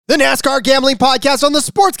The NASCAR Gambling Podcast on the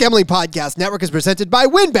Sports Gambling Podcast Network is presented by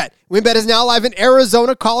WynnBET. WynnBET is now live in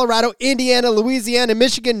Arizona, Colorado, Indiana, Louisiana,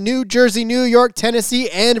 Michigan, New Jersey, New York, Tennessee,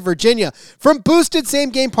 and Virginia. From boosted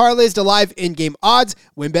same-game parlays to live in-game odds,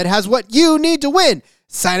 WynnBET has what you need to win.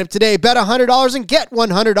 Sign up today, bet $100 and get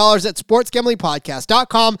 $100 at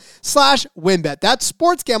sportsgamblingpodcast.com/WynnBET. That's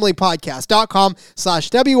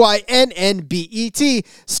sportsgamblingpodcast.com/WYNNBET.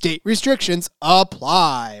 State restrictions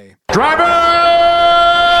apply. Driver,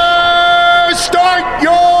 start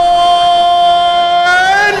your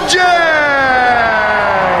engine!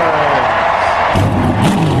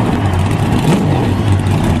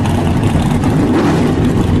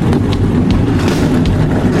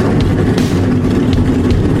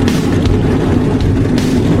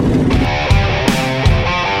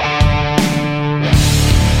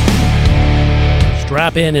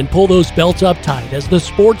 Strap in and pull those belts up tight as the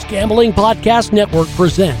Sports Gambling Podcast Network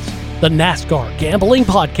presents the NASCAR Gambling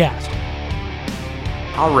Podcast.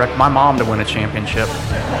 I'll wreck my mom to win a championship.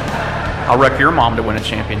 I'll wreck your mom to win a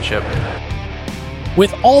championship.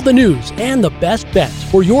 With all the news and the best bets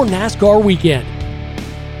for your NASCAR weekend.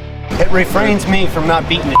 It refrains me from not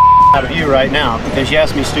beating the out of you right now because you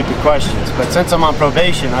asked me stupid questions. But since I'm on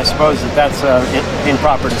probation, I suppose that's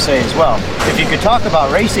improper to say as well. If you could talk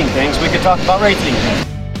about racing things, we could talk about racing things.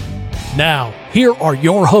 Now, here are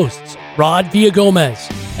your hosts, Rod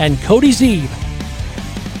Villagomez and Cody Zeeb.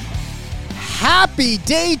 Happy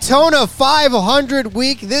Daytona 500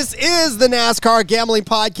 week. This is the NASCAR Gambling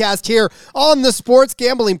Podcast here on the Sports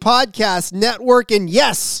Gambling Podcast Network. And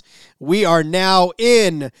yes, we are now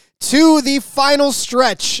in to the final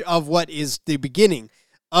stretch of what is the beginning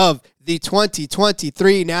of the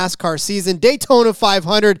 2023 NASCAR season. Daytona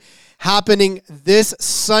 500 happening this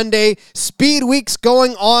Sunday. Speed Week's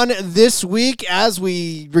going on this week as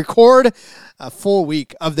we record a full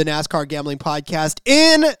week of the NASCAR Gambling Podcast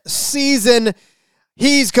in season.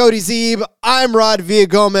 He's Cody Zeeb. I'm Rod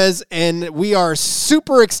Villagomez, and we are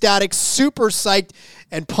super ecstatic, super psyched,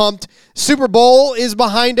 and pumped. Super Bowl is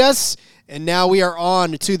behind us, and now we are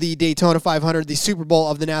on to the Daytona 500, the Super Bowl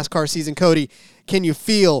of the NASCAR season. Cody, can you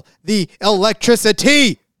feel the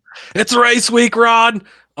electricity? It's race week, Rod.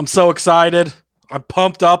 I'm so excited. I'm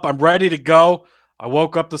pumped up. I'm ready to go. I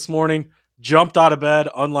woke up this morning, jumped out of bed,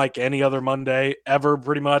 unlike any other Monday ever,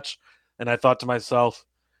 pretty much. And I thought to myself,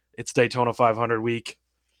 it's Daytona 500 week.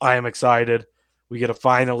 I am excited. We get to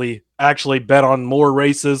finally actually bet on more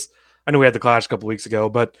races. I know we had the Clash a couple weeks ago,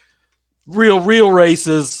 but real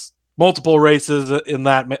races, multiple races in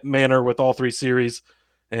that manner with all three series.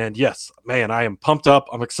 And yes, man, I am pumped up.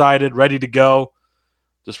 I'm excited, ready to go.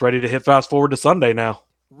 Just ready to hit fast forward to Sunday now.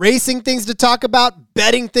 Racing things to talk about,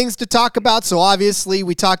 betting things to talk about. So obviously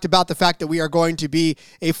we talked about the fact that we are going to be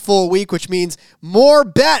a full week, which means more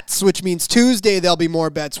bets, which means Tuesday there'll be more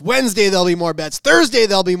bets, Wednesday there'll be more bets, Thursday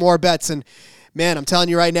there'll be more bets. And man, I'm telling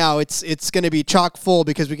you right now, it's going to be chock full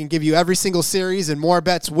because we can give you every single series and more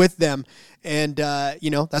bets with them. And,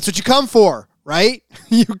 that's what you come for, right?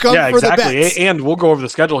 You come for exactly. the bets. And we'll go over the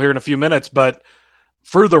schedule here in a few minutes, but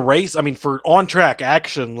for the race, for on-track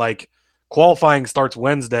action, like qualifying starts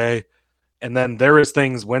Wednesday, and then there is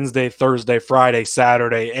things Wednesday, Thursday, Friday,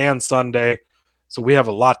 Saturday, and Sunday. So we have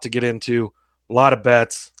a lot to get into, a lot of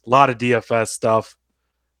bets, a lot of DFS stuff.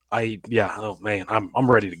 I'm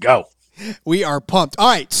ready to go. We are pumped. All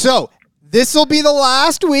right, so this will be the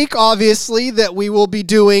last week, obviously, that we will be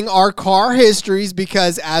doing our car histories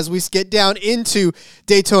because as we get down into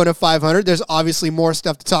Daytona 500, there's obviously more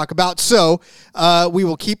stuff to talk about. So we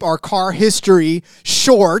will keep our car history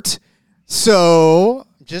short. So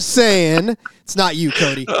just saying, it's not you,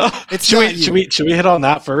 Cody. Should we hit on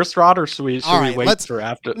that first, Rod, or should we wait for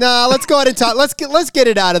after? No, let's go ahead and talk. Let's get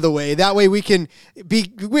it out of the way. That way we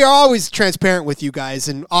are always transparent with you guys,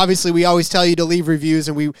 and obviously we always tell you to leave reviews,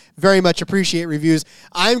 and we very much appreciate reviews.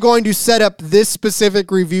 I'm going to set up this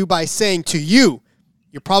specific review by saying to you,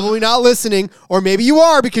 you're probably not listening, or maybe you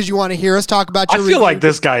are because you want to hear us talk about your review. I feel like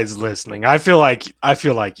this guy is listening. I feel like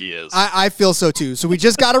he is. I feel so too. So we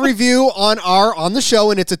just got a review on the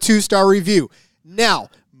show, and it's a 2-star review. Now,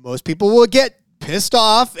 most people will get pissed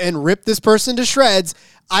off and rip this person to shreds.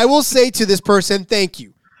 I will say to this person, thank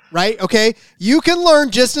you. Right? Okay? You can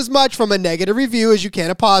learn just as much from a negative review as you can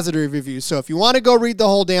a positive review. So if you want to go read the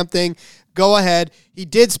whole damn thing, go ahead. He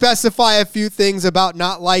did specify a few things about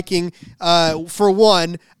not liking, for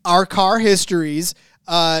one, our car histories,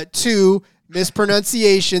 2,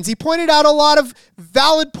 mispronunciations. He pointed out a lot of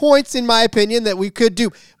valid points, in my opinion, that we could do.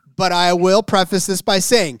 But I will preface this by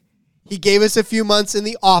saying he gave us a few months in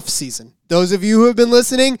the off season. Those of you who have been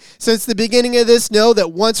listening since the beginning of this know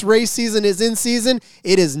that once race season is in season,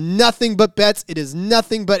 it is nothing but bets. It is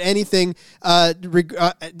nothing but anything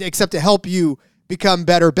except to help you become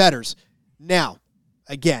better bettors. Now,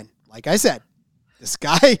 again, like I said, this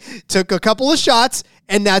guy took a couple of shots,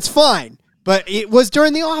 and that's fine. But it was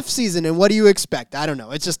during the off season, and what do you expect? I don't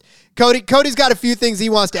know. It's just Cody's got a few things he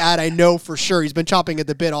wants to add. I know for sure. He's been chomping at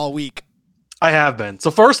the bit all week. I have been.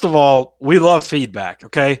 So first of all, we love feedback.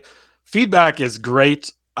 Okay, feedback is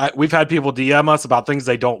great. We've had people DM us about things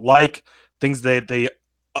they don't like, things they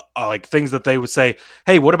like, things that they would say,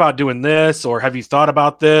 "Hey, what about doing this?" Or "Have you thought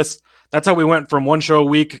about this?" That's how we went from one show a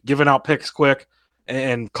week, giving out picks quick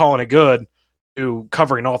and calling it good, to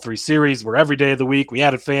covering all 3 series. We're every day of the week. We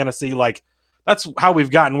added fantasy. Like, that's how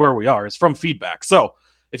we've gotten where we are. It's from feedback. So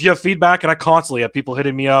if you have feedback, and I constantly have people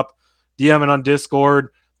hitting me up, DMing on Discord,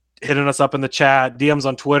 hitting us up in the chat, DMs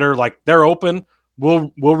on Twitter, like, they're open.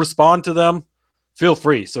 We'll respond to them. Feel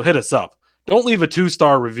free. So hit us up. Don't leave a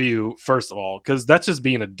 2-star review, first of all, because that's just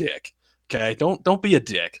being a dick. Okay, don't be a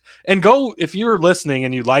dick. And go, if you're listening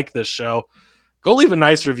and you like this show, go leave a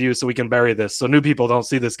nice review so we can bury this, so new people don't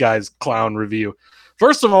see this guy's clown review.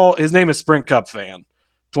 First of all, his name is Sprint Cup Fan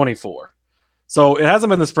 24. So it hasn't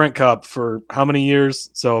been the Sprint Cup for how many years?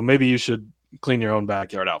 So maybe you should clean your own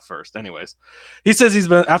backyard out first. Anyways, he says he's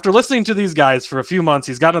been, after listening to these guys for a few months,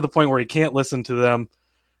 he's gotten to the point where he can't listen to them.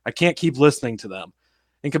 I can't keep listening to them.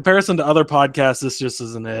 In comparison to other podcasts, this just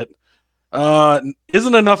isn't it.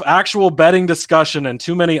 Isn't enough actual betting discussion and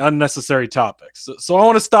too many unnecessary topics. So I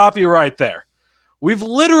want to stop you right there. We've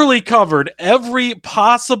literally covered every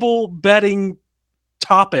possible betting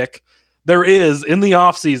topic there is in the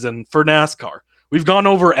offseason for NASCAR. We've gone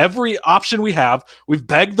over every option we have. We've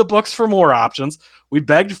begged the books for more options. We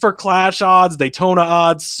begged for Clash odds, Daytona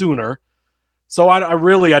odds sooner. So I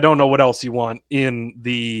don't know what else you want in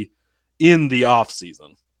the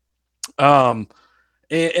offseason. And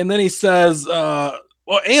then he says,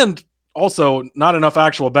 and also not enough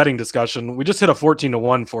actual betting discussion. We just hit a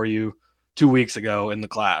 14-1 for you 2 weeks ago in the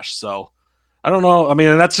Clash. So I don't know. I mean,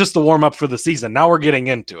 and that's just the warm up for the season. Now we're getting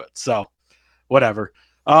into it. So whatever.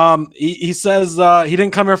 He says he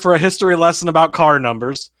didn't come here for a history lesson about car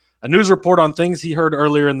numbers, a news report on things he heard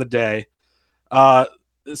earlier in the day.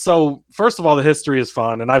 So first of all, the history is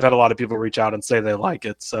fun, and I've had a lot of people reach out and say they like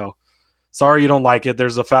it. So sorry you don't like it.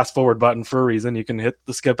 There's a fast forward button for a reason. You can hit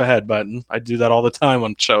the skip ahead button. I do that all the time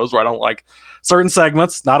on shows where I don't like certain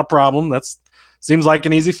segments. Not a problem. That's seems like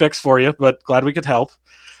an easy fix for you, but glad we could help.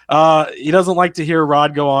 He doesn't like to hear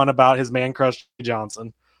Rod go on about his man crush, Jimmie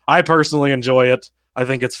Johnson. I personally enjoy it. I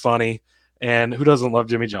think it's funny. And who doesn't love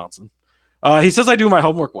Jimmie Johnson? He says I do my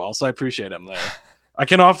homework well, so I appreciate him there. I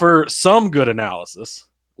can offer some good analysis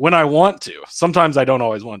when I want to. Sometimes I don't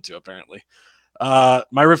always want to, apparently.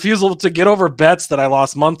 My refusal to get over bets that I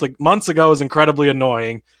lost months ago is incredibly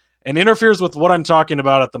annoying and interferes with what I'm talking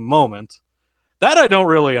about at the moment. That I don't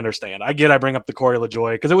really understand. I bring up the Corey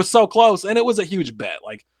LaJoie because it was so close and it was a huge bet.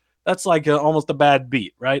 Like, that's like almost a bad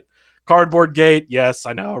beat, right? Cardboard Gate, yes,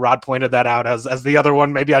 I know. Rod pointed that out as the other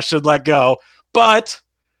one maybe I should let go. But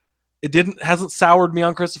it hasn't soured me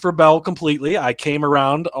on Christopher Bell completely. I came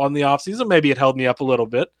around on the offseason. Maybe it held me up a little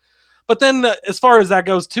bit. But then as far as that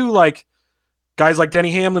goes too, like, guys like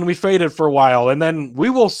Denny Hamlin, we faded for a while, and then we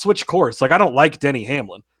will switch course. Like, I don't like Denny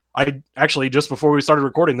Hamlin. I actually, just before we started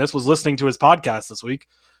recording this, was listening to his podcast this week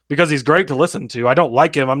because he's great to listen to. I don't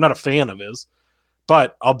like him. I'm not a fan of his.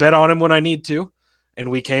 But I'll bet on him when I need to. And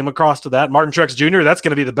we came across to that. Martin Truex Jr., that's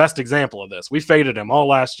going to be the best example of this. We faded him all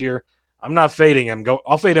last year. I'm not fading him.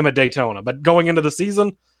 I'll fade him at Daytona. But going into the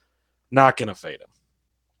season, not going to fade him.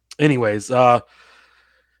 Anyways,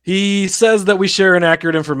 he says that we share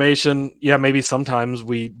inaccurate information. Yeah, maybe sometimes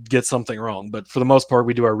we get something wrong, but for the most part,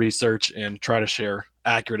 we do our research and try to share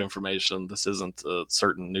accurate information. This isn't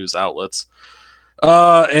certain news outlets.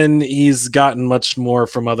 And he's gotten much more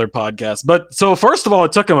from other podcasts. But so first of all,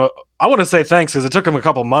 it took him, I want to say thanks because it took him a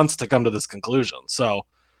couple months to come to this conclusion. So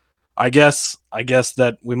I guess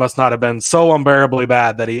that we must not have been so unbearably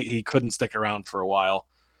bad that he couldn't stick around for a while.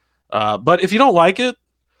 But if you don't like it,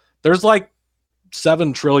 there's like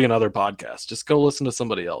 7 trillion other podcasts. Just go listen to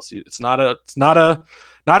somebody else. It's not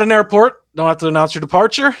an airport. Don't have to announce your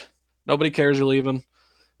departure. Nobody cares you're leaving.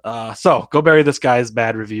 So go bury this guy's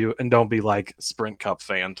bad review and don't be like Sprint Cup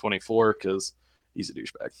Fan 24 because he's a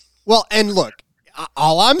douchebag. Well, and look,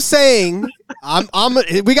 all I'm saying,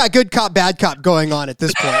 we got good cop, bad cop going on at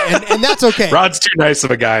this point, and that's okay. Rod's too nice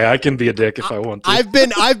of a guy. I can be a dick if I want to.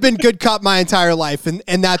 I've been good cop my entire life,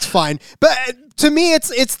 and that's fine. But to me,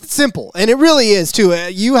 it's simple, and it really is too.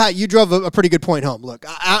 You drove a pretty good point home. Look,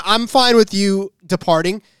 I'm fine with you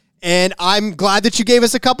departing, And I'm glad that you gave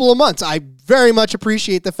us a couple of months. I very much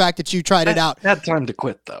appreciate the fact that you tried it out. Bad time to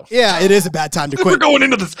quit, though. Yeah, it is a bad time to We're quit. going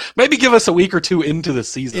into this. Maybe give us a week or two into the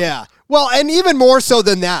season. Yeah. Well, and even more so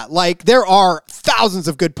than that, like there are thousands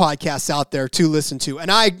of good podcasts out there to listen to.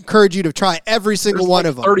 And I encourage you to try every single one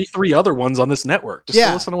of them. 33 other ones on this network. Just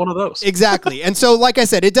go listen to one of those. Exactly. And so, like I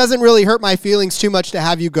said, it doesn't really hurt my feelings too much to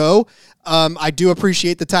have you go. I do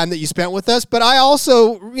appreciate the time that you spent with us, but I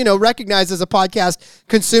also, recognize as a podcast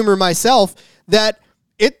consumer myself that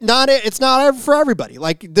it's not for everybody.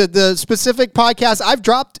 Like the specific podcasts, I've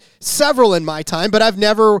dropped several in my time, but I've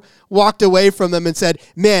never walked away from them and said,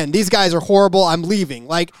 man, these guys are horrible, I'm leaving.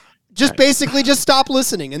 Like, basically just stop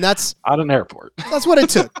listening. And that's at an airport. That's what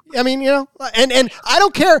it took. I mean, and I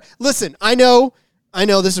don't care. Listen, I know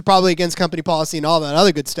this is probably against company policy and all that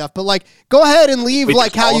other good stuff, but like, go ahead and leave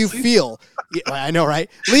how you feel. Yeah, I know, right?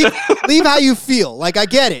 Leave how you feel. Like, I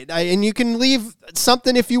get it. And you can leave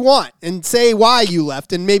something if you want and say why you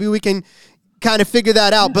left, and maybe we can kind of figure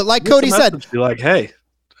that out. But like Cody said, be like, hey,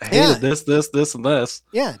 I hated this, and this.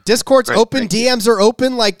 Yeah. Discord's open. DMs are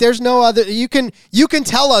open. Like, there's no other, you can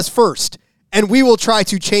tell us first, and we will try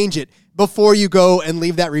to change it before you go and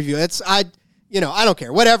leave that review. I don't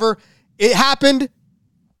care. Whatever. It happened.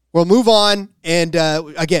 We'll move on. And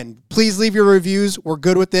again, please leave your reviews. We're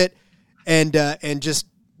good with it. And just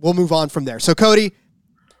we'll move on from there. So Cody,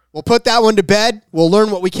 we'll put that one to bed. We'll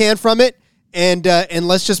learn what we can from it, and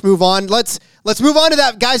let's just move on. Let's move on to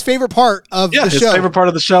that guy's favorite part of the show. His favorite part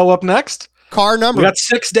of the show up next. Car number. We got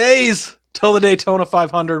 6 days till the Daytona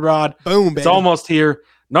 500, Rod. Boom, baby. It's almost here.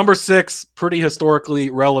 Number 6, pretty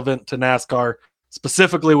historically relevant to NASCAR,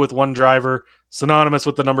 specifically with one driver, synonymous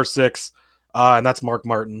with the number 6, and that's Mark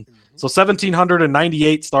Martin. Mm-hmm. So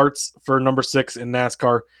 1,798 starts for number 6 in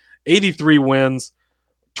NASCAR. 83 wins,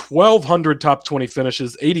 1,200 top 20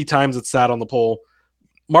 finishes, 80 times it sat on the pole.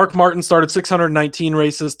 Mark Martin started 619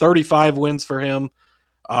 races, 35 wins for him,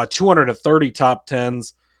 230 top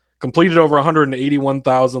 10s, completed over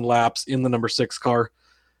 181,000 laps in the number 6 car.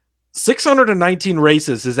 619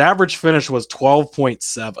 races, his average finish was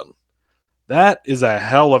 12.7. That is a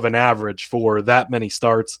hell of an average for that many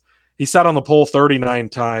starts. He sat on the pole 39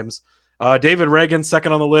 times. David Reagan,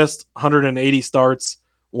 second on the list, 180 starts.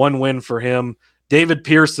 1 win for him. David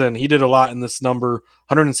Pearson, he did a lot in this number.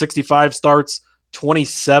 165 starts,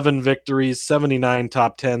 27 victories, 79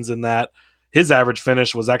 top 10s in that. His average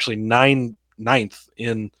finish was actually 9.0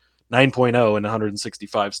 in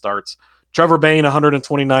 165 starts. Trevor Bayne,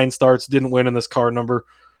 129 starts, didn't win in this car number.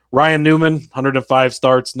 Ryan Newman, 105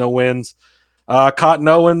 starts, no wins. Cotton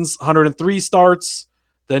Owens, 103 starts.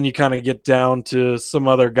 Then you kind of get down to some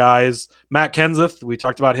other guys. Matt Kenseth, we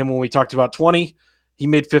talked about him when we talked about 20. He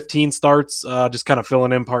made 15 starts, just kind of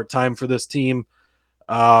filling in part-time for this team.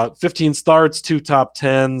 15 starts, 2 top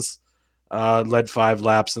 10s, led 5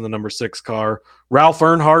 laps in the number 6 car. Ralph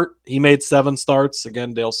Earnhardt, he made 7 starts.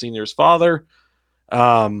 Again, Dale Sr.'s father.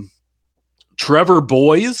 Trevor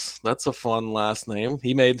Boys, that's a fun last name.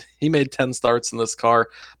 He made 10 starts in this car.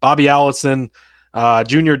 Bobby Allison,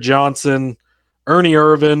 Junior Johnson, Ernie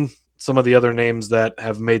Irvin, some of the other names that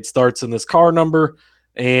have made starts in this car number.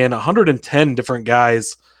 And 110 different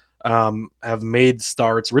guys have made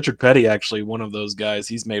starts. Richard Petty, actually, one of those guys.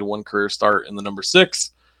 He's made 1 career start in the number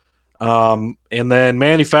 6. And then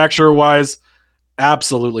manufacturer-wise,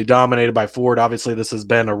 absolutely dominated by Ford. Obviously, this has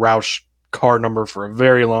been a Roush car number for a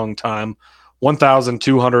very long time.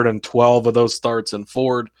 1,212 of those starts in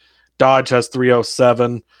Ford. Dodge has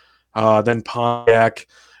 307. Then Pontiac.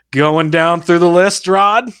 Going down through the list,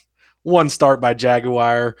 Rod. 1 start by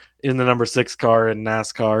Jaguar in the number 6 car in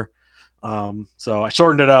NASCAR. So I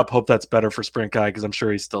shortened it up. Hope that's better for Sprint Guy, because I'm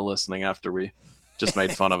sure he's still listening after we just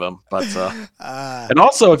made fun of him. But and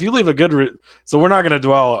also, if you leave a good so we're not going to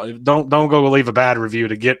dwell. Don't go leave a bad review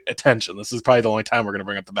to get attention. This is probably the only time we're going to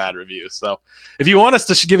bring up the bad review. So if you want us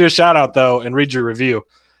to give you a shout out though and read your review,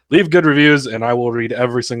 leave good reviews and I will read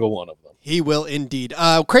every single one of them. He will indeed.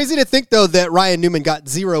 Crazy to think though that Ryan Newman got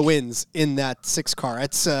 0 wins in that 6 car.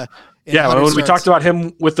 It's when we talked about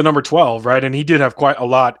him with the number 12, right? And he did have quite a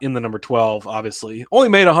lot in the number 12, obviously. Only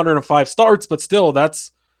made 105 starts, but still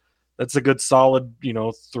that's a good solid,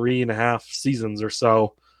 3.5 seasons or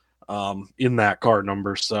so in that car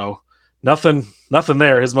number. So nothing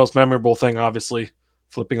there. His most memorable thing, obviously,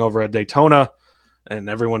 flipping over at Daytona and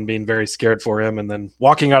everyone being very scared for him and then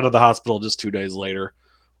walking out of the hospital just 2 days later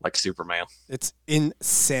like Superman. It's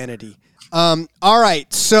insanity. All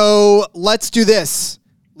right, so let's do this.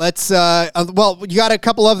 Let's, you got a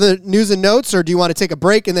couple of the news and notes, or do you want to take a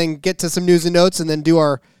break and then get to some news and notes and then do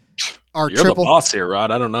our our You're triple. the boss here,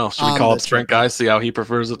 Rod. I don't know. Should we call up Sprint Guy, see how he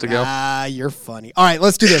prefers it to go? You're funny. All right,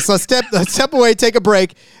 let's do this. Let's step away, take a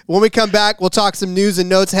break. When we come back, we'll talk some news and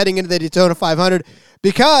notes heading into the Daytona 500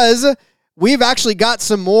 because we've actually got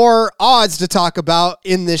some more odds to talk about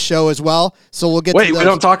in this show as well. So we'll get to those. We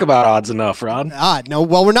don't talk about odds enough, Rod. No.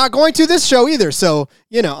 Well, we're not going to this show either. So,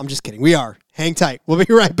 I'm just kidding. We are. Hang tight. We'll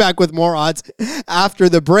be right back with more odds after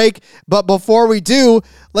the break. But before we do,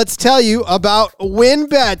 let's tell you about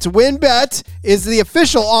WynnBET. WynnBET is the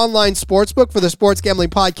official online sportsbook for the Sports Gambling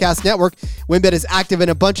Podcast Network. WynnBET is active in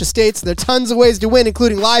a bunch of states. There are tons of ways to win,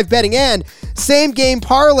 including live betting and same-game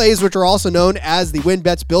parlays, which are also known as the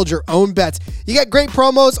WynnBET's Build Your Own Bets. You get great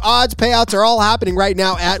promos, odds, payouts are all happening right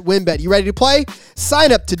now at WynnBET. You ready to play?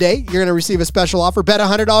 Sign up today. You're going to receive a special offer. Bet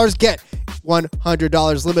 $100, get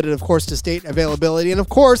 $100, limited, of course, to state availability. And, of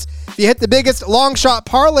course, if you hit the biggest long shot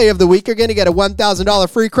parlay of the week, you're going to get a $1,000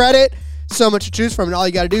 free credit. So much to choose from, and all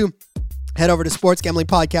you got to do, head over to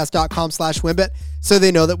sportsgamblingpodcast.com/WynnBET so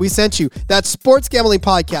they know that we sent you. That's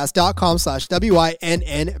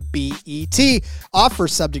sportsgamblingpodcast.com/WYNNBET. Offer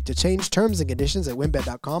subject to change. Terms and conditions at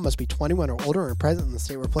WynnBET.com. Must be 21 or older and present in the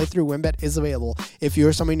state where playthrough WynnBET is available. If you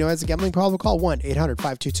or somebody who has a gambling problem, call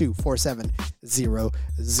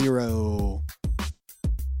 1-800-522-4700.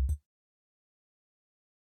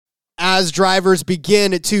 As drivers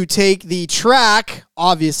begin to take the track,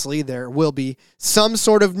 obviously there will be some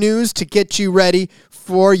sort of news to get you ready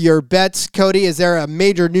for your bets. Cody, is there a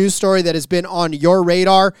major news story that has been on your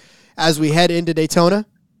radar as we head into Daytona?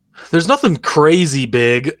 There's nothing crazy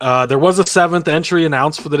big. There was a 7th entry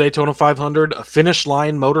announced for the Daytona 500, a Finish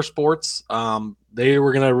Line Motorsports. They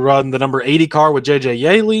were going to run the number 80 car with J.J.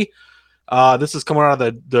 Yaley. This is coming out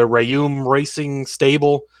of the Rayum Racing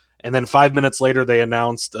stable. And then 5 minutes later, they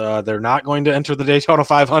announced they're not going to enter the Daytona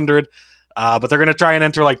 500, but they're going to try and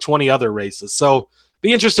enter like 20 other races. So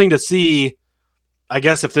be interesting to see, I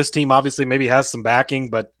guess, if this team obviously maybe has some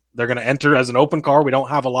backing, but they're going to enter as an open car. We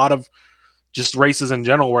don't have a lot of just races in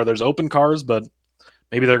general where there's open cars, but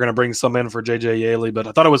maybe they're going to bring some in for J.J. Yaley. But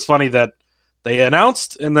I thought it was funny that they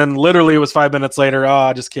announced, and then literally it was 5 minutes later,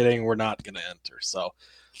 just kidding, we're not going to enter. So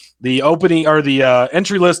the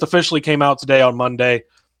entry list officially came out today on Monday.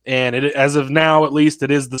 And as of now, at least, it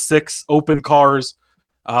is the 6 open cars.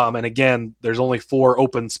 And again, there's only 4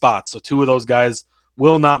 open spots. So 2 of those guys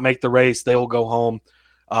will not make the race. They will go home.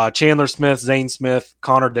 Chandler Smith, Zane Smith,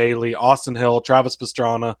 Connor Daly, Austin Hill, Travis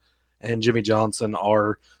Pastrana, and Jimmy Johnson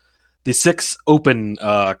are the 6 open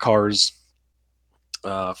cars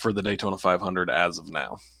for the Daytona 500 as of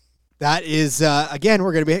now. That is, again,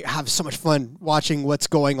 we're going to have so much fun watching what's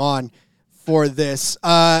going on for this.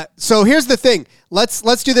 So here's the thing.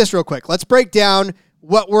 Let's do this real quick. Let's break down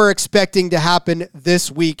what we're expecting to happen this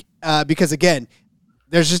week because, again,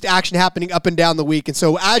 there's just action happening up and down the week. And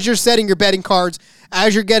so as you're setting your betting cards,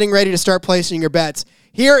 as you're getting ready to start placing your bets,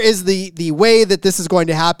 here is the way that this is going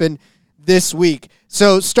to happen this week.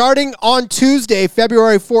 So starting on Tuesday,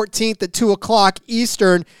 February 14th at 2 o'clock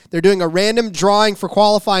Eastern, they're doing a random drawing for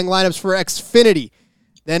qualifying lineups for Xfinity.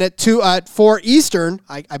 Then at 4 Eastern,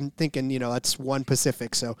 I'm thinking, that's 1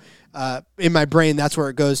 Pacific. So in my brain, that's where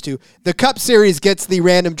it goes to. The Cup Series gets the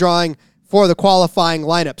random drawing for the qualifying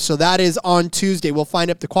lineup. So that is on Tuesday. We'll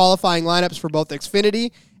find up the qualifying lineups for both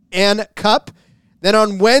Xfinity and Cup. Then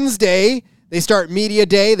on Wednesday, they start media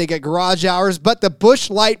day. They get garage hours. But the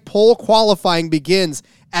Busch Light pole qualifying begins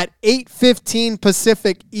at 8:15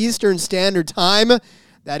 Pacific Eastern Standard Time.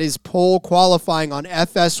 That is pole qualifying on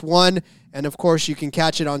FS1. And, of course, you can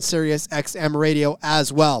catch it on Sirius XM Radio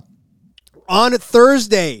as well. On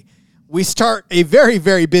Thursday, we start a very,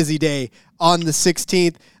 very busy day on the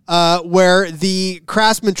 16th where the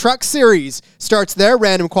Craftsman Truck Series starts their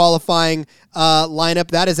random qualifying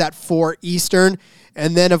lineup. That is at 4 Eastern.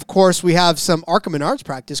 And then, of course, we have some Arkham Menards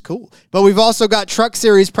practice. Cool. But we've also got Truck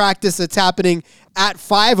Series practice that's happening at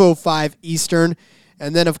 5:05 Eastern.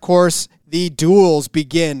 And then, of course, the duels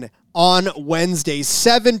begin on Wednesday.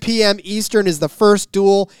 7 p.m. Eastern is the first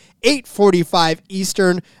duel. 8:45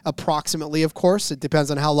 Eastern, approximately, of course. It depends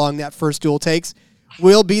on how long that first duel takes.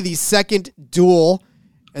 Will be the second duel.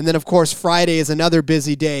 And then, of course, Friday is another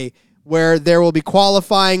busy day where there will be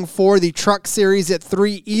qualifying for the Truck Series at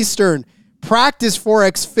 3 Eastern. Practice for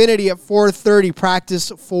Xfinity at 4:30.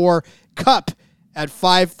 Practice for Cup at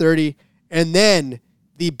 5:30. And then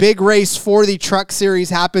the big race for the Truck Series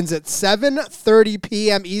happens at 7:30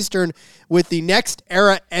 p.m. Eastern with the Next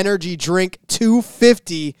Era Energy Drink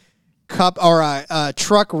 250 Cup or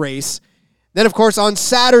truck race. Then, of course, on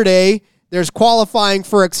Saturday, there's qualifying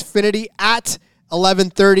for Xfinity at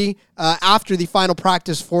 11:30 after the final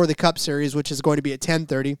practice for the Cup Series, which is going to be at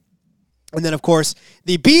 10:30. And then, of course,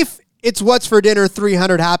 the beef It's What's for Dinner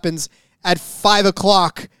 300 happens at 5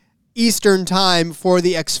 o'clock Eastern time for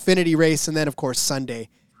the Xfinity race. And then, of course, Sunday.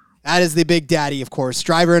 That is the big daddy, of course.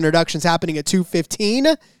 Driver introductions happening at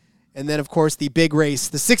 2:15. And then, of course, the big race,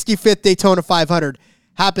 the 65th Daytona 500,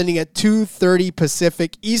 happening at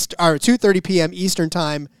 2:30 p.m. Eastern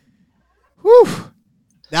time. Whew.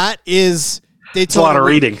 That is Daytona. It's a lot of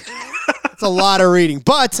reading. It's a lot of reading,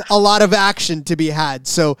 but a lot of action to be had.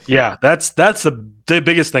 So yeah, that's the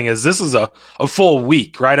biggest thing is this is a full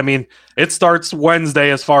week, right? I mean, it starts Wednesday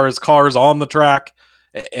as far as cars on the track,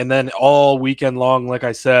 and then all weekend long, like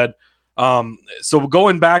I said. So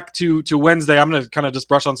going back to Wednesday, I'm going to kind of just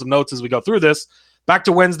brush on some notes as we go through this. Back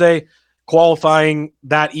to Wednesday, qualifying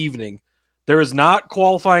that evening. There is not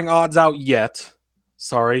qualifying odds out yet.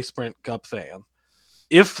 Sorry, Sprint Cup fan.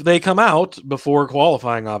 If they come out before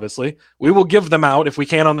qualifying, obviously, we will give them out if we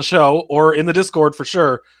can on the show or in the Discord for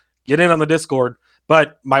sure. Get in on the Discord.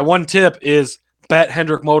 But my one tip is bet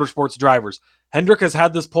Hendrick Motorsports drivers. Hendrick has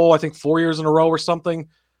had this poll, I think, 4 years in a row or something.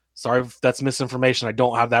 Sorry if that's misinformation. I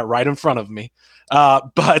don't have that right in front of me.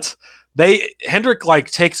 But Hendrick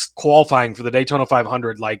takes qualifying for the Daytona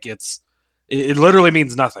 500 like it literally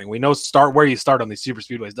means nothing. We know start where you start on these super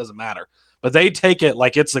speedways doesn't matter. But they take it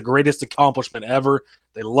like it's the greatest accomplishment ever.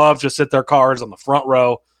 They love to sit their cars on the front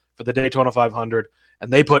row for the Daytona 500,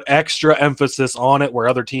 and they put extra emphasis on it where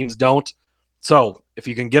other teams don't. So if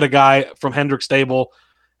you can get a guy from Hendrick stable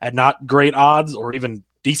at not great odds or even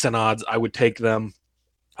decent odds, I would take them.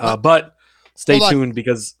 But stay tuned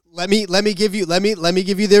because let me give you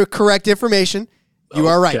the correct information. You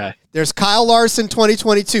are right. There's Kyle Larson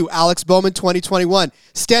 2022, Alex Bowman 2021.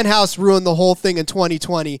 Stenhouse ruined the whole thing in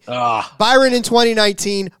 2020. Byron in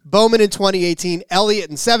 2019, Bowman in 2018, Elliott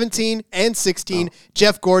in 17 and 16,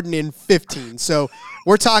 Jeff Gordon in 15. So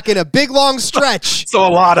we're talking a big long stretch. So a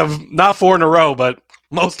lot of not 4 in a row, but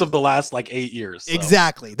most of the last 8 years. So.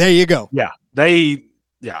 Exactly. There you go. Yeah.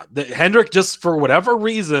 Hendrick, just for whatever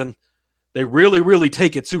reason, they really, really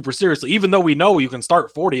take it super seriously. Even though we know you can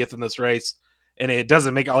start 40th in this race. And it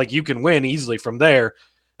doesn't make you can win easily from there.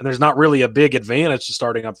 And there's not really a big advantage to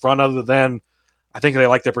starting up front other than I think they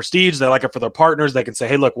like the prestige. They like it for their partners. They can say,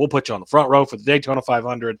 hey, look, we'll put you on the front row for the Daytona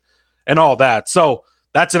 500 and all that. So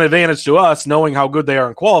that's an advantage to us knowing how good they are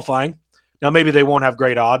in qualifying. Now, maybe they won't have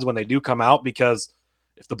great odds when they do come out because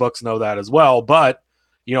if the books know that as well. But,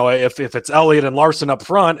 if it's Elliott and Larson up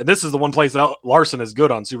front, and this is the one place that Larson is good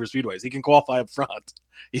on super speedways. He can qualify up front.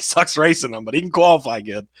 He sucks racing them, but he can qualify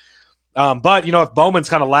good. But, if Bowman's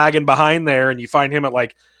kind of lagging behind there and you find him at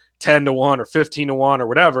 10-1 or 15-1 or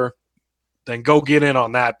whatever, then go get in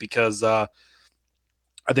on that because I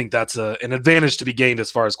think that's an advantage to be gained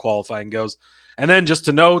as far as qualifying goes. And then just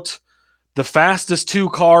to note, the fastest 2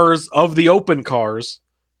 cars of the open cars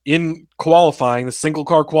in qualifying, the single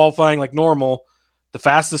car qualifying like normal, the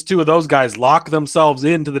fastest 2 of those guys lock themselves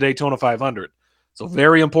into the Daytona 500. So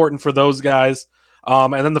very important for those guys.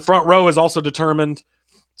 And then the front row is also determined.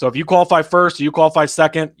 So if you qualify first or you qualify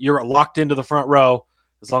second, you're locked into the front row.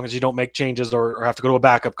 As long as you don't make changes or have to go to a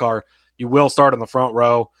backup car, you will start in the front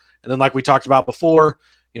row. And then like we talked about before,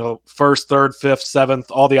 first, third, fifth, seventh,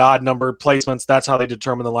 all the odd numbered placements, that's how they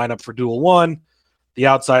determine the lineup for Duel 1. The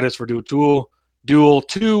outside is for Duel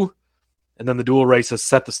 2. And then the Duel races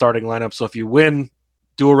set the starting lineup. So if you win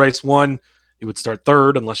Duel Race 1, you would start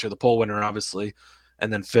third, unless you're the pole winner, obviously.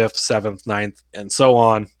 And then 5th, 7th, 9th, and so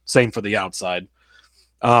on. Same for the outside.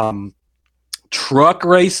 Truck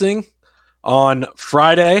racing on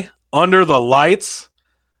Friday under the lights.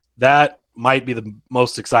 That might be the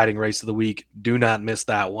most exciting race of the week. Do not miss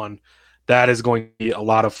that one. That is going to be a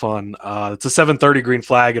lot of fun. It's a 7:30 green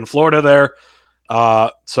flag in Florida there.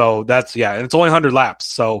 So that's, and it's only 100 laps.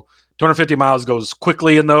 So 250 miles goes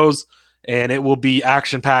quickly in those, and it will be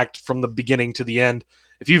action-packed from the beginning to the end.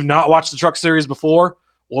 If you've not watched the Truck Series before,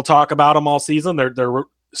 we'll talk about them all season. Their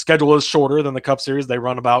schedule is shorter than the Cup Series. They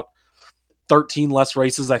run about 13 less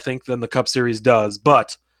races, I think, than the Cup Series does.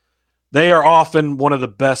 But they are often one of the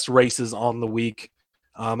best races on the week.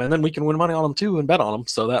 And then we can win money on them, too, and bet on them.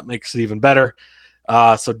 So that makes it even better.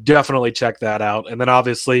 So definitely check that out. And then,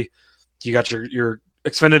 obviously, you got your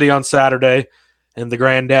Xfinity on Saturday and the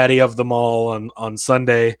granddaddy of them all on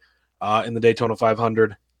Sunday in the Daytona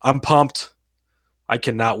 500. I'm pumped. I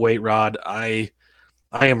cannot wait, Rod. I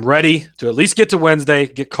am ready to at least get to Wednesday,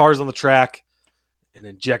 get cars on the track, and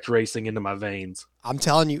inject racing into my veins. I'm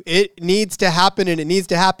telling you, it needs to happen, and it needs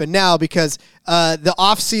to happen now because the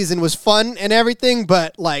off season was fun and everything,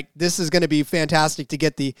 but this is going to be fantastic to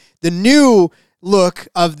get the new look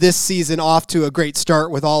of this season off to a great start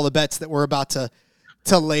with all the bets that we're about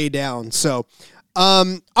to lay down. So,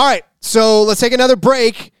 all right, so let's take another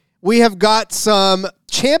break. we have got some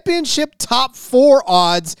championship top 4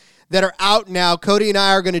 odds that are out now. Cody and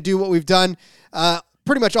I are going to do what we've done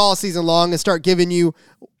pretty much all season long and start giving you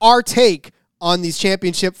our take on these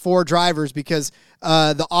championship 4 drivers because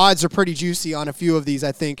the odds are pretty juicy on a few of these,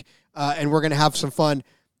 I think, and we're going to have some fun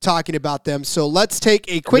talking about them. So let's take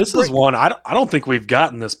a quick break. This is one, I don't think we've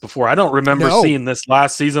gotten this before. I don't remember seeing this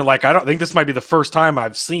last season. Like, I don't think this might be the first time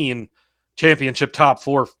I've seen championship top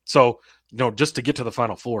 4. So, just to get to the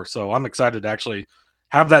final 4. So I'm excited to actually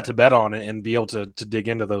have that to bet on and be able to dig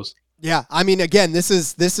into those. Yeah. I mean, again, this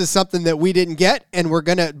is something that we didn't get, and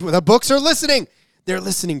the books are listening. They're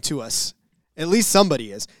listening to us. At least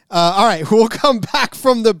somebody is. All right. We'll come back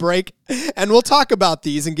from the break and we'll talk about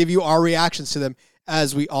these and give you our reactions to them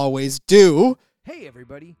as we always do. Hey,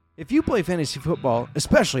 everybody. If you play fantasy football,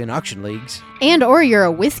 especially in auction leagues, or you're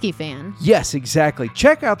a whiskey fan. Yes, exactly.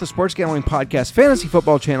 Check out the Sports Gambling Podcast Fantasy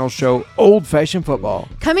Football Channel show, Old Fashioned Football.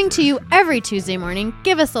 Coming to you every Tuesday morning,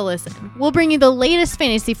 give us a listen. We'll bring you the latest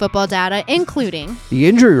fantasy football data, including the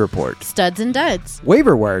injury report, studs and duds,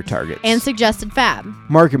 waiver wire targets, and suggested fab.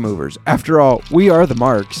 Market movers. After all, we are the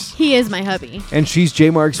Marks. He is my hubby. And she's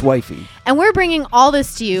J Mark's wifey. And we're bringing all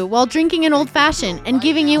this to you while drinking an old fashioned and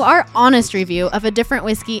giving you our honest review of a different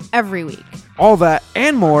whiskey every week. All that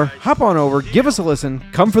and more, hop on over, give us a listen,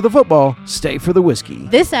 come for the football, stay for the whiskey.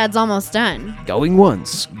 This ad's almost done. Going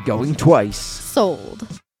once, going twice. Sold.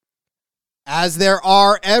 As there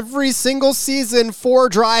are every single season, 4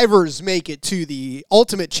 drivers make it to the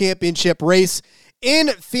Ultimate Championship race in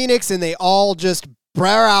Phoenix, and they all just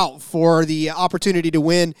bear out for the opportunity to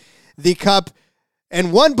win the Cup.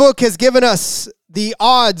 And one book has given us the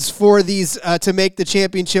odds for these to make the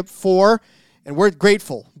championship 4, and we're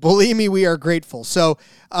grateful. Believe me, we are grateful. So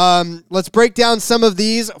let's break down some of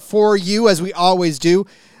these for you, as we always do.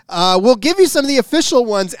 We'll give you some of the official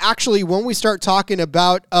ones, actually, when we start talking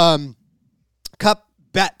about Cup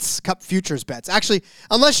bets, Cup futures bets. Actually,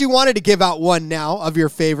 unless you wanted to give out one now of your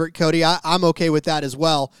favorite, Cody, I'm okay with that as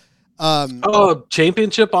well.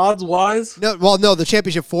 Championship odds wise? No, the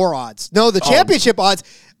championship 4 odds. No, the championship odds.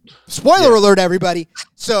 Spoiler alert, everybody.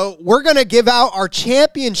 So we're going to give out our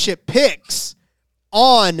championship picks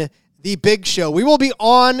on the big show. We will be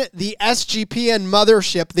on the SGPN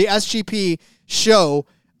mothership, the SGP show,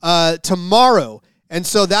 tomorrow. And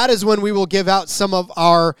so that is when we will give out some of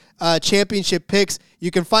our championship picks. You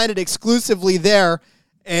can find it exclusively there.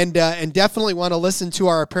 And definitely want to listen to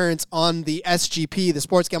our appearance on the SGP, the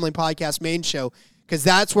Sports Gambling Podcast main show, because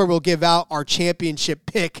that's where we'll give out our championship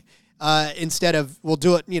pick instead of, we'll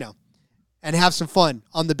do it, and have some fun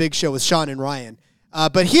on the big show with Sean and Ryan.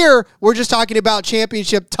 But here, we're just talking about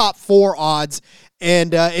championship top 4 odds,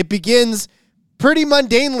 and it begins pretty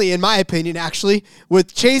mundanely, in my opinion, actually,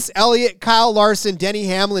 with Chase Elliott, Kyle Larson, Denny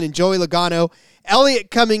Hamlin, and Joey Logano.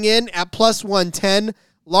 Elliott coming in at plus 110,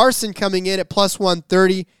 Larson coming in at plus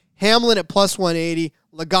 130, Hamlin at plus 180,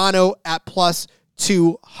 Logano at plus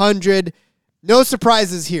 200. No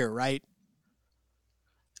surprises here, right?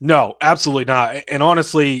 No, absolutely not. And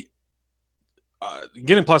honestly,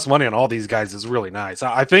 getting plus money on all these guys is really nice.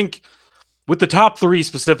 I think with the top 3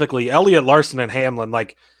 specifically, Elliott, Larson, and Hamlin,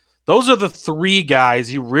 like those are the 3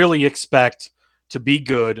 guys you really expect to be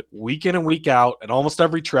good week in and week out at almost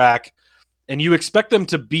every track. And you expect them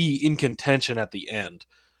to be in contention at the end.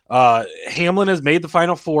 Hamlin has made the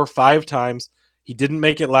Final 4 5 times. He didn't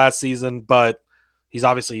make it last season, but he's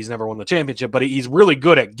never won the championship, but he's really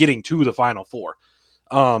good at getting to the Final 4.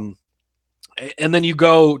 And then you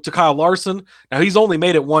go to Kyle Larson. Now, he's only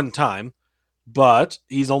made it 1 time, but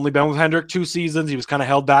he's only been with Hendrick 2 seasons. He was kind of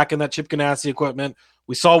held back in that Chip Ganassi equipment.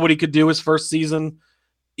 We saw what he could do his first season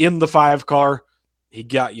in the 5 car. He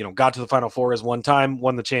got to the Final 4 as 1 time,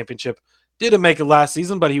 won the championship. Didn't make it last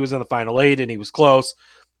season, but he was in the Final 8 and he was close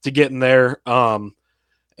to getting there.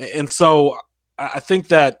 And so I think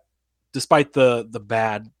that despite the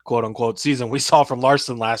bad quote unquote season we saw from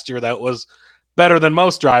Larson last year, that was better than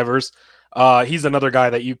most drivers. He's another guy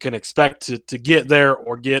that you can expect to get there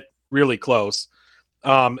or get really close.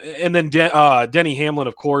 And then Denny Hamlin,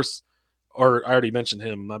 of course, or I already mentioned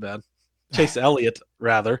him, my bad. Chase Elliott,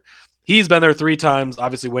 rather. He's been there 3 times,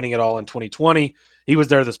 obviously winning it all in 2020. He was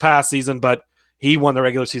there this past season, but he won the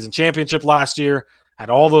regular season championship last year, had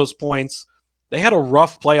all those points. They had a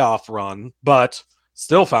rough playoff run, but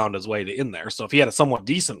still found his way to in there. So if he had a somewhat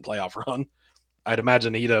decent playoff run, I'd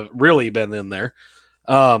imagine he'd have really been in there.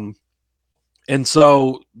 And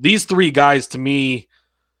so these 3 guys to me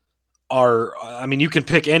are, you can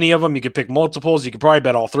pick any of them. You can pick multiples. You could probably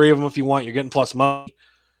bet all 3 of them if you want. You're getting plus money.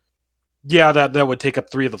 Yeah, that would take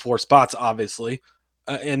up 3 of the 4 spots, obviously.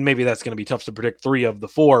 And maybe that's going to be tough to predict 3 of the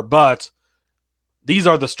 4, but these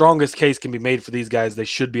are the strongest case can be made for these guys. They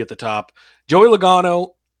should be at the top. Joey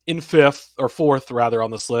Logano in 5th or 4th rather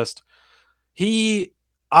on this list. He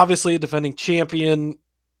obviously a defending champion,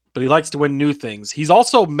 but he likes to win new things. He's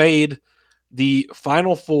also made the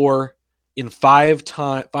Final Four in 5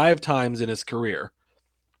 times in his career.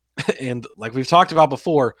 And like we've talked about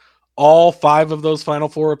before, all 5 of those Final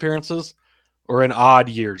Four appearances were in odd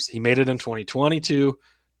years. He made it in 2022,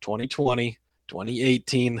 2020,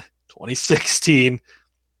 2018, 2016,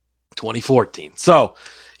 2014. So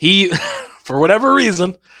he, for whatever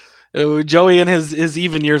reason, Joey and his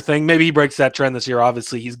even year thing, maybe he breaks that trend this year.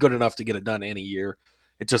 Obviously, he's good enough to get it done any year.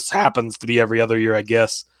 It just happens to be every other year, I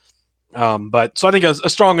guess. But so I think a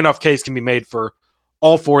strong enough case can be made for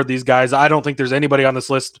all 4 of these guys. I don't think there's anybody on this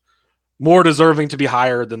list more deserving to be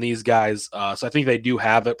higher than these guys. So I think they do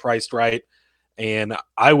have it priced right. And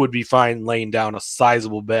I would be fine laying down a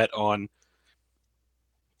sizable bet on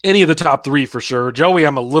any of the top 3 for sure. Joey,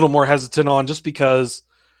 I'm a little more hesitant on just because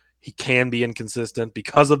he can be inconsistent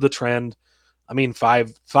because of the trend. I mean,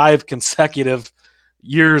 five consecutive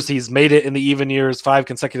years he's made it in the even years, 5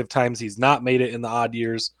 consecutive times he's not made it in the odd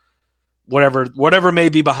years. Whatever may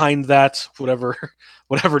be behind that,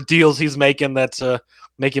 whatever deals he's making that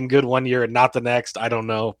make him good one year and not the next, I don't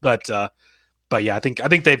know. But yeah, I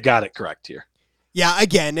think they've got it correct here. Yeah,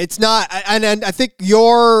 again, it's not, and I think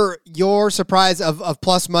your surprise of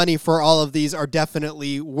plus money for all of these are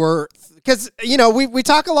definitely worth, because we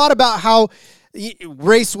talk a lot about how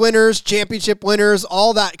race winners, championship winners,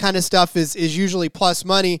 all that kind of stuff is usually plus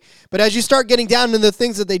money. But as you start getting down into the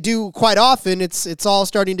things that they do quite often, it's all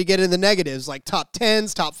starting to get in the negatives, like top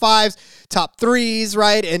 10s, top 5s, top 3s,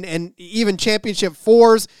 right? And even championship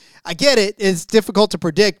 4s. I get it. It's difficult to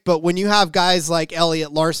predict, but when you have guys like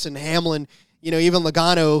Elliott, Larson, Hamlin, even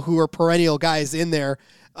Logano, who are perennial guys in there,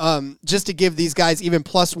 just to give these guys even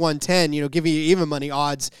plus 110, giving you even money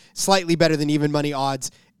odds, slightly better than even money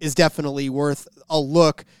odds, is definitely worth a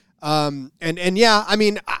look. And yeah, I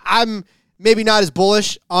mean, I'm maybe not as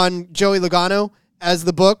bullish on Joey Logano as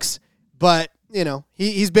the books, but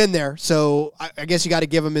he's been there, so I guess you got to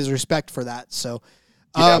give him his respect for that. So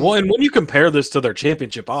yeah, well, and when you compare this to their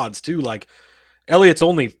championship odds too, like Elliott's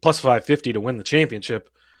only plus 550 to win the championship.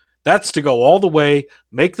 That's to go all the way,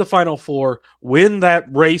 make the Final Four, win that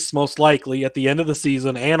race most likely at the end of the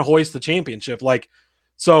season, and hoist the championship.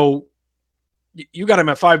 So you got him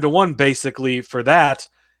at 5-1 basically for that.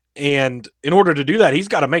 And in order to do that, he's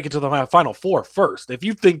got to make it to the Final Four first. If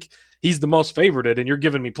you think he's the most favorited and you're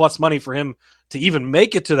giving me plus money for him to even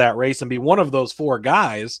make it to that race and be one of those 4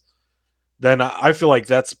 guys, then I feel like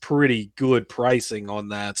that's pretty good pricing on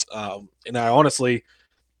that. And I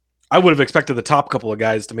would have expected the top couple of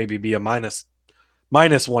guys to maybe be a minus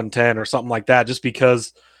 110 or something like that, just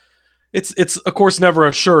because it's of course never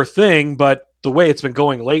a sure thing, but the way it's been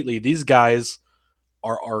going lately, these guys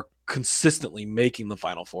are consistently making the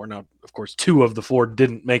Final Four. Now, of course, 2 of the 4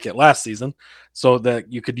 didn't make it last season, so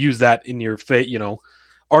that you could use that in your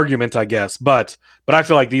argument, I guess. But I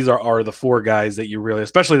feel like these are the 4 guys that you really,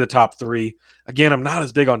 especially the top 3. Again, I'm not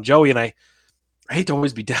as big on Joey, and I hate to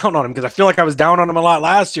always be down on him because I feel like I was down on him a lot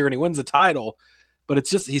last year and he wins the title, but it's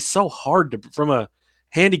just, he's so hard to, from a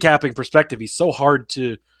handicapping perspective, he's so hard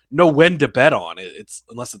to know when to bet on it. It's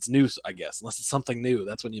unless it's new, I guess, unless it's something new,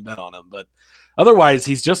 that's when you bet on him. But otherwise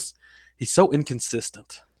he's so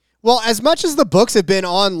inconsistent. Well, as much as the books have been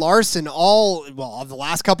on Larson the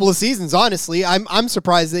last couple of seasons, honestly, I'm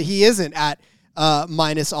surprised that he isn't at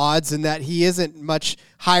minus odds and that he isn't much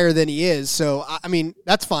higher than he is. So, I mean,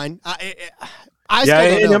 that's fine.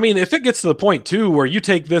 I mean, if it gets to the point too where you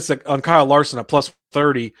take this on Kyle Larson at plus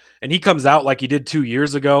 30 and he comes out like he did 2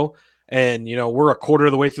 years ago, and we're a quarter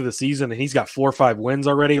of the way through the season and he's got 4 or 5 wins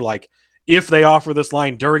already, like if they offer this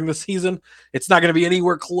line during the season, it's not going to be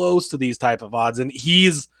anywhere close to these type of odds. And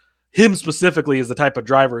him specifically is the type of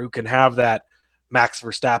driver who can have that Max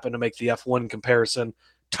Verstappen, to make the F1 comparison,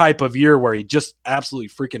 type of year where he just absolutely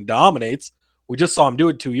freaking dominates. We just saw him do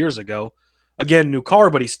it 2 years ago. Again, new car,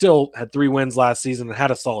 but he still had 3 wins last season and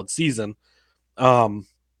had a solid season. And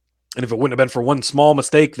if it wouldn't have been for one small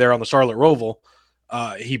mistake there on the Charlotte Roval,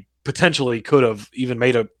 he potentially could have even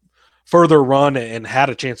made a further run and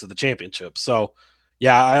had a chance at the championship. So,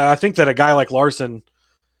 yeah, I think that a guy like Larson,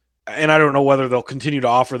 and I don't know whether they'll continue to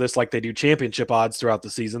offer this like they do championship odds throughout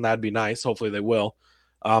the season. That'd be nice. Hopefully they will.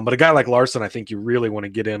 But a guy like Larson, I think you really want to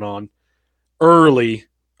get in on early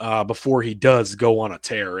before he does go on a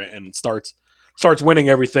tear and starts winning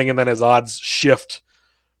everything, and then his odds shift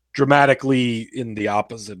dramatically in the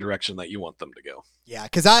opposite direction that you want them to go. Yeah,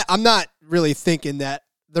 because I'm not really thinking that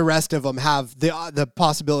the rest of them have the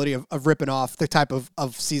possibility of ripping off the type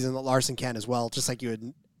of season that Larson can as well, just like you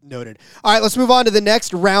had noted. All right, let's move on to the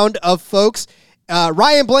next round of folks.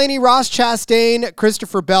 Ryan Blaney, Ross Chastain,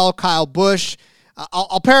 Christopher Bell, Kyle Busch.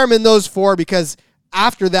 I'll pair them in those four because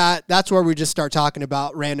after that, that's where we just start talking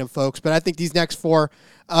about random folks. But I think these next four,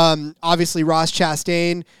 obviously Ross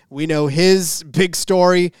Chastain, we know his big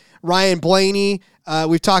story. Ryan Blaney,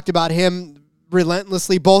 we've talked about him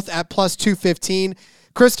relentlessly, both at plus 215.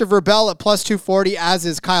 Christopher Bell at plus 240, as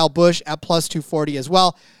is Kyle Busch at plus 240 as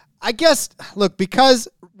well. I guess, look, because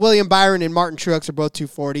William Byron and Martin Truex are both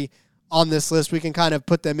 240 on this list, we can kind of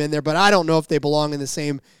put them in there, but I don't know if they belong in the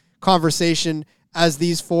same conversation as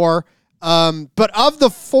these four. But of the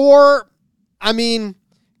four, I mean,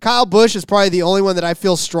 Kyle Busch is probably the only one that I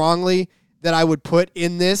feel strongly that I would put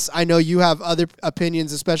in this. I know you have other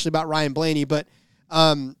opinions, especially about Ryan Blaney, but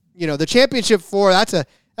the championship four,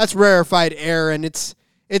 that's rarefied air, and it's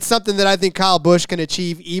something that I think Kyle Busch can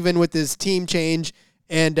achieve even with his team change.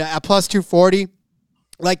 And at plus 240,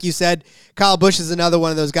 like you said, Kyle Busch is another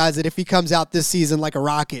one of those guys that if he comes out this season like a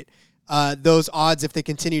rocket, those odds, if they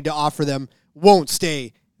continue to offer them, won't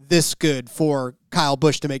stay this good for Kyle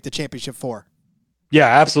Busch to make the championship four. Yeah,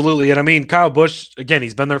 absolutely. And I mean, Kyle Busch, again,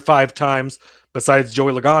 he's been there 5 times. Besides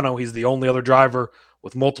Joey Logano, he's the only other driver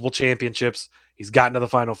with multiple championships. He's gotten to the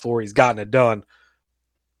Final Four. He's gotten it done.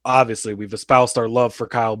 Obviously, we've espoused our love for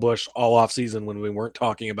Kyle Busch all offseason when we weren't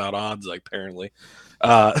talking about odds, like, apparently.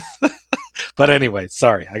 But anyway,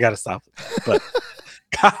 sorry, I got to stop. But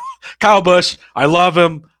Kyle Busch, I love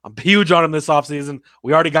him. I'm huge on him this offseason.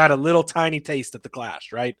 We already got a little tiny taste at the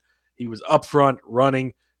Clash, right? He was up front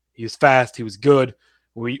running. He was fast. He was good.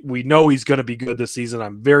 We know he's going to be good this season.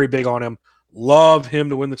 I'm very big on him. Love him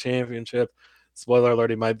to win the championship. Spoiler alert,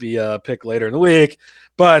 he might be a pick later in the week.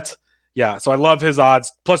 But, yeah, so I love his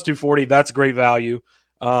odds. Plus 240, that's great value.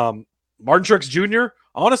 Martin Truex Jr.,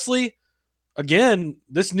 honestly, again,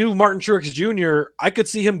 this new Martin Truex Jr., I could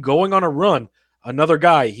see him going on a run. Another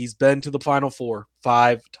guy, he's been to the Final Four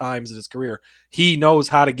 5 times in his career. He knows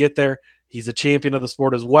how to get there. He's a champion of the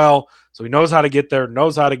sport as well. So he knows how to get there,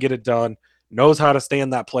 knows how to get it done, knows how to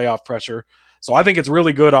stand that playoff pressure. So I think it's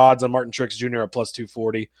really good odds on Martin Truex Jr. at plus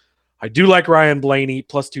 240. I do like Ryan Blaney,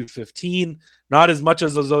 plus 215. Not as much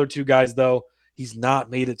as those other two guys, though. He's not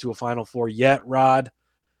made it to a Final Four yet, Rod.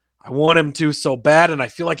 I want him to so bad, and I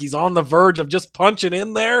feel like he's on the verge of just punching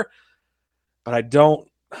in there. But I don't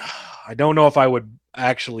know if I would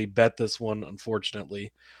actually bet this one,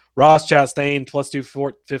 unfortunately. Ross Chastain, plus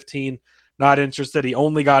 215. Not interested. He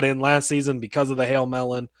only got in last season because of the Hail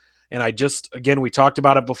Melon. And again, we talked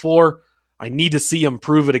about it before. I need to see him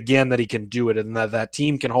prove it again that he can do it and that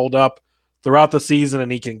team can hold up throughout the season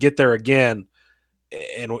and he can get there again.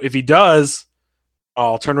 And if he does,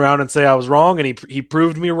 I'll turn around and say I was wrong, and he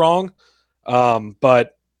proved me wrong.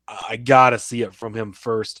 But I got to see it from him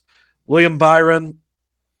first. William Byron,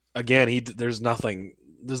 again, there's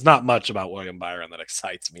not much about William Byron that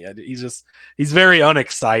excites me. He's very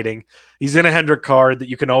unexciting. He's in a Hendrick card that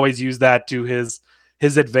you can always use that to his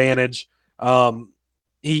advantage.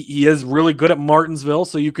 He is really good at Martinsville,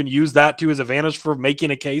 so you can use that to his advantage for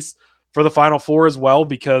making a case for the Final Four as well,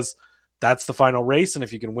 because that's the final race. And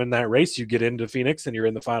if you can win that race, you get into Phoenix and you're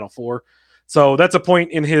in the Final Four. So that's a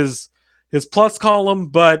point in his plus column,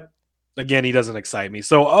 but again, he doesn't excite me.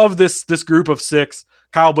 So of this group of 6,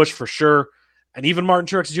 Kyle Busch for sure. And even Martin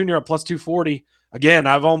Truex Jr. at plus 240. Again,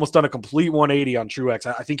 I've almost done a complete 180 on Truex.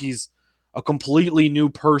 I think he's a completely new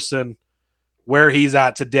person where he's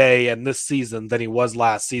at today and this season than he was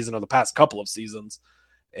last season or the past couple of seasons.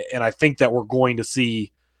 And I think that we're going to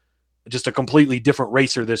see just a completely different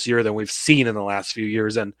racer this year than we've seen in the last few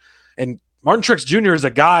years. And Martin Truex Jr. is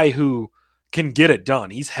a guy who can get it done.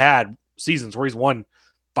 He's had seasons where he's won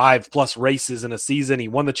 5+ races in a season. He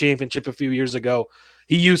won the championship a few years ago.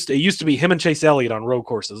 It used to be him and Chase Elliott on road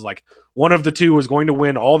courses. Like one of the two was going to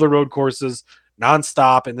win all the road courses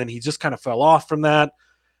nonstop, and then he just kind of fell off from that.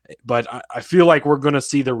 But I feel like we're going to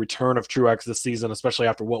see the return of Truex this season, especially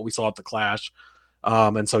after what we saw at the Clash.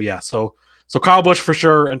 So Kyle Busch for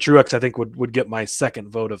sure, and Truex I think would get my second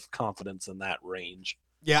vote of confidence in that range.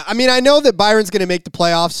 Yeah, I mean, I know that Byron's going to make the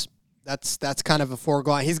playoffs. That's kind of a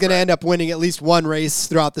foregone. He's going to end up winning at least one race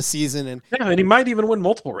throughout the season, and he might even win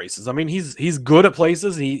multiple races. I mean, he's good at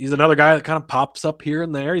places. He's another guy that kind of pops up here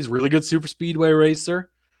and there. He's a really good super speedway racer.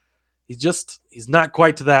 He's not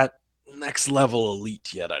quite to that next level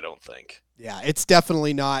elite yet, I don't think. Yeah, it's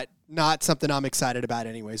definitely not something I'm excited about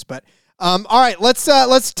anyways. But all right,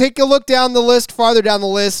 let's take a look down the list, farther down the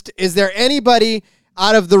list. Is there anybody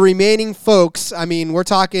out of the remaining folks, I mean, we're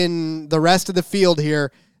talking the rest of the field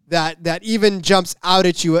here, that even jumps out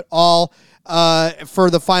at you at all for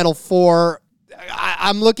the Final Four.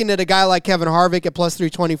 I'm looking at a guy like Kevin Harvick at plus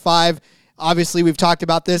 325. Obviously, we've talked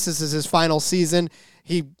about this. This is his final season.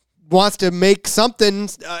 He wants to make something,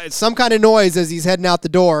 some kind of noise as he's heading out the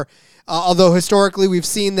door. Although historically, we've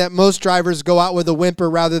seen that most drivers go out with a whimper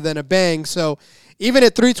rather than a bang. So even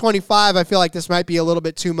at 325, I feel like this might be a little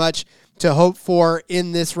bit too much to hope for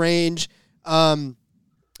in this range.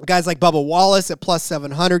 Guys like Bubba Wallace at plus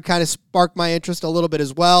 700 kind of sparked my interest a little bit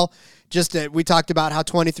as well. Just that we talked about how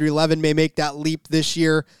 2311 may make that leap this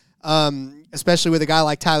year, especially with a guy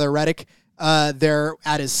like Tyler Reddick there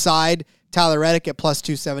at his side. Tyler Reddick at plus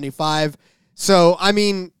 275. So, I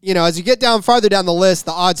mean, as you get down farther down the list,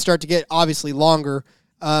 the odds start to get obviously longer.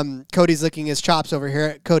 Cody's licking his chops over here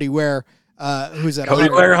at Cody Ware, who's at Cody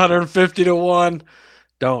Ware 150 to 1.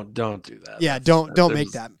 Don't do that. Yeah, don't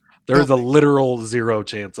make that. There's a literal 0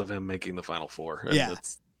 chance of him making the Final Four. Yeah.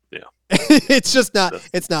 It's just not.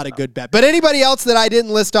 It's not a good bet. But anybody else that I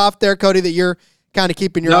didn't list off there, Cody, that you're kind of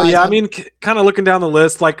keeping your eyes on? Yeah, I mean, kind of looking down the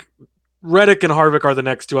list, like Reddick and Harvick are the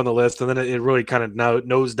next two on the list, and then it really kind of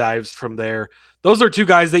nosedives from there. Those are two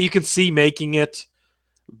guys that you can see making it,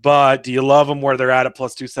 but do you love them where they're at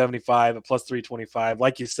plus 275, at plus 325?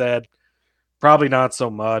 Like you said, probably not so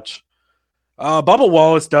much. Bubba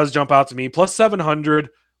Wallace does jump out to me, plus 700.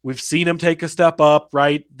 We've seen him take a step up,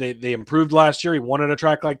 right? They improved last year. He won at a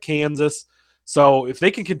track like Kansas. So if they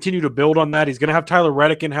can continue to build on that, he's going to have Tyler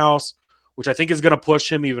Reddick in-house, which I think is going to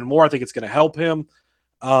push him even more. I think it's going to help him.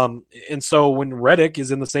 And so when Reddick is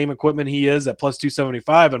in the same equipment he is at plus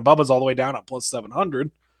 275 and Bubba's all the way down at plus 700,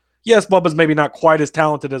 yes, Bubba's maybe not quite as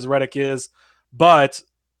talented as Reddick is, but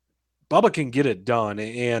Bubba can get it done.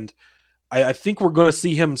 And I think we're going to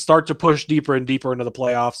see him start to push deeper and deeper into the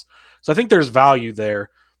playoffs. So I think there's value there.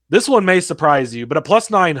 This one may surprise you, but at plus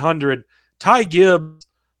 900, Ty Gibbs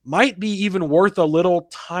might be even worth a little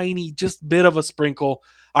tiny, just bit of a sprinkle.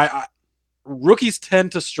 Rookies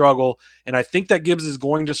tend to struggle, and I think that Gibbs is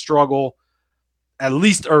going to struggle at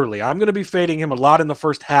least early. I'm going to be fading him a lot in the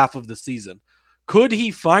first half of the season. Could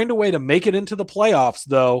he find a way to make it into the playoffs,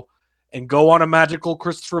 though, and go on a magical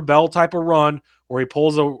Christopher Bell type of run where he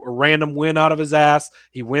pulls a random win out of his ass,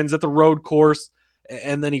 he wins at the road course,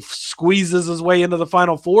 and then he squeezes his way into the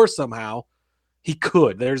Final Four somehow? He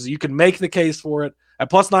could. You can make the case for it. At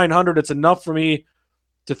plus 900, it's enough for me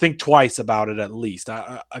to think twice about it at least.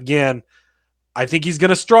 Again, I think he's going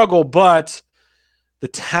to struggle, but the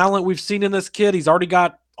talent we've seen in this kid, he's already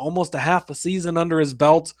got almost a half a season under his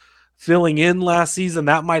belt filling in last season.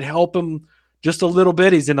 That might help him just a little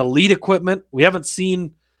bit. He's in elite equipment. We haven't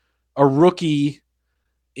seen a rookie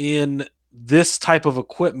in this type of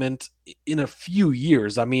equipment in a few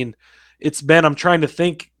years. I mean, I'm trying to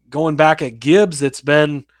think, going back at Gibbs, it's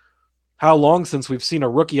been how long since we've seen a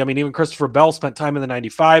rookie? I mean, even Christopher Bell spent time in the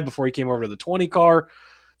 95 before he came over to the 20 car.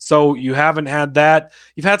 So you haven't had that.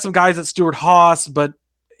 You've had some guys at Stewart-Haas, but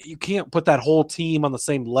you can't put that whole team on the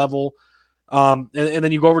same level. And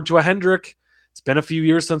then you go over to a Hendrick. It's been a few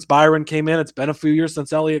years since Byron came in. It's been a few years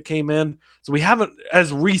since Elliott came in. So we haven't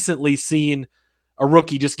as recently seen a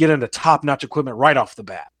rookie just get into top-notch equipment right off the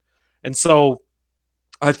bat. And so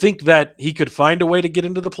I think that he could find a way to get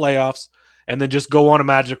into the playoffs and then just go on a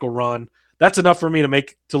magical run. That's enough for me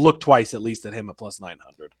to look twice at least at him at plus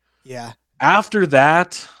 900. Yeah. After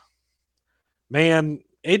that, man,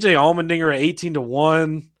 AJ Allmendinger at 18 to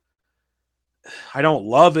 1. I don't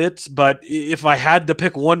love it, but if I had to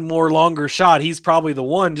pick one more longer shot, he's probably the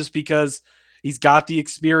one, just because he's got the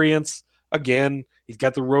experience. Again, he's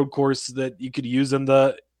got the road course that you could use in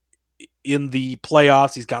the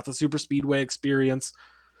playoffs. He's got the super speedway experience.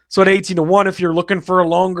 So at 18 to 1, if you're looking for a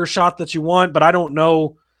longer shot that you want, but I don't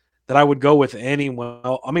know that I would go with anyone.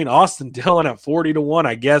 I mean, Austin Dillon at 40 to 1,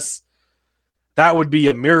 I guess that would be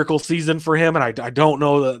a miracle season for him. And I don't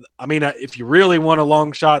know that. I mean, if you really want a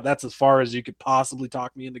long shot, that's as far as you could possibly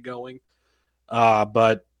talk me into going.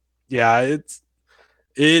 But yeah,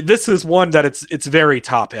 this is one that it's very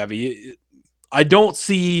top heavy. I don't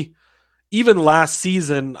see, even last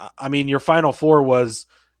season, I mean, your Final Four was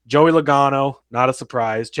Joey Logano, not a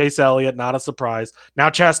surprise. Chase Elliott, not a surprise. Now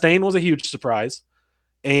Chastain was a huge surprise.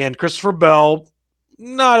 And Christopher Bell,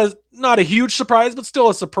 not a huge surprise, but still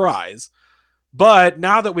a surprise. But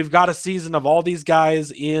now that we've got a season of all these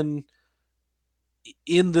guys in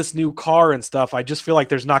this new car and stuff, I just feel like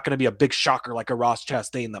there's not going to be a big shocker like a Ross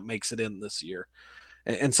Chastain that makes it in this year.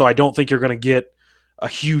 And so I don't think you're going to get a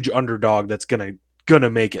huge underdog that's going to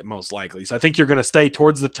make it, most likely. So I think you're going to stay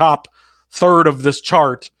towards the top third of this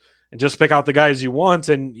chart and just pick out the guys you want.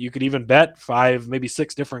 And you could even bet 5, maybe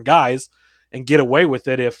 6 different guys and get away with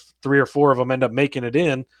it if 3 or 4 of them end up making it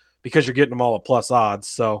in. because you're getting them all at plus odds.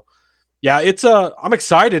 So yeah, I'm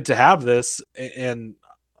excited to have this, and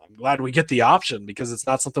I'm glad we get the option because it's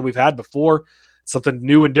not something we've had before. It's something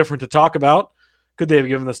new and different to talk about. Could they have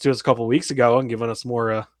given this to us a couple of weeks ago and given us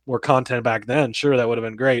more content back then? Sure, that would have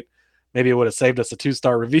been great. Maybe it would have saved us a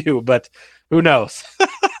 2-star review, but who knows?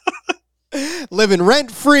 Living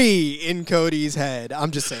rent free in Cody's head.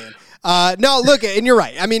 I'm just saying. No, look, and you're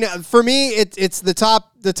right. I mean, for me, it's the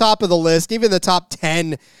top of the list. Even the top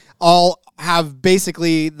 10 all have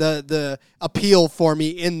basically the appeal for me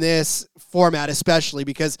in this format, especially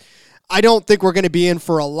because I don't think we're going to be in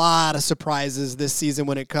for a lot of surprises this season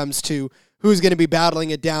when it comes to who's going to be battling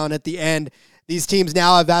it down at the end. These teams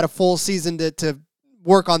now have had a full season to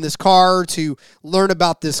work on this car, to learn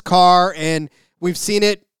about this car, and we've seen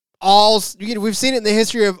it all. We've seen it in the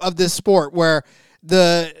history of this sport where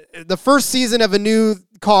the first season of a new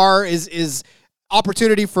car is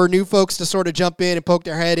opportunity for new folks to sort of jump in and poke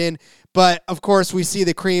their head in. But of course, we see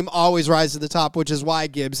the cream always rise to the top, which is why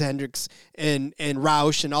Gibbs, Hendricks, and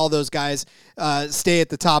Roush and all those guys stay at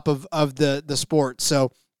the top of the sport.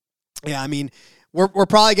 So, yeah, I mean, we're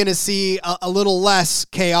probably going to see a little less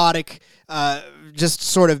chaotic, just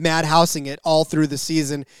sort of madhousing it all through the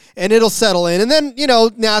season, and it'll settle in. And then,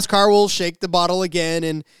 NASCAR will shake the bottle again,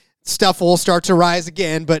 and stuff will start to rise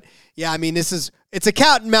again. But yeah, I mean, it's a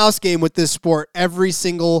cat and mouse game with this sport every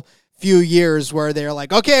single few years where they're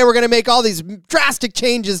like, okay, we're going to make all these drastic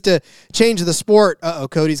changes to change the sport. Uh-oh,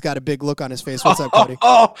 Cody's got a big look on his face. What's up, Cody?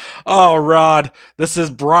 Oh, Rod, this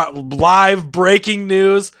is live breaking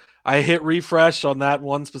news. I hit refresh on that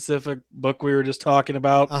one specific book we were just talking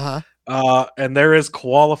about. And there is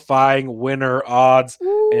qualifying winner odds.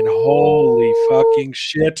 Ooh. And holy fucking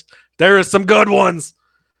shit, there is some good ones.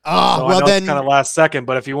 Oh, well then, kind of last second,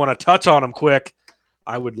 but if you want to touch on them quick,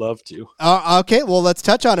 I would love to. Okay, well, let's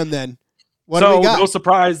touch on them then. What do we got? No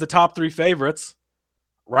surprise, the top 3 favorites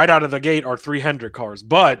right out of the gate are 3 Hendrick cars,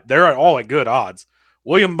 but they're all at good odds.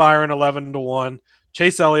 William Byron 11-1,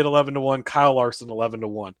 Chase Elliott 11-1, Kyle Larson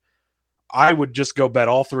 11-1. I would just go bet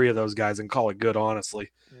all 3 of those guys and call it good, honestly.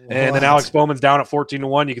 What? And then Alex Bowman's down at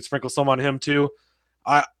 14-1. You can sprinkle some on him too.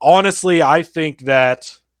 I think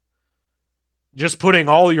that just putting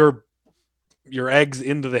all your eggs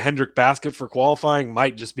into the Hendrick basket for qualifying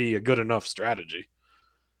might just be a good enough strategy.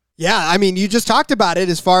 Yeah, I mean, you just talked about it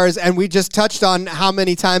and we just touched on how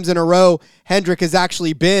many times in a row Hendrick has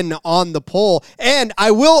actually been on the pole. And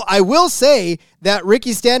I will say that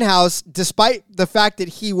Ricky Stenhouse, despite the fact that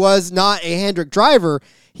he was not a Hendrick driver,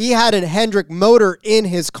 he had a Hendrick motor in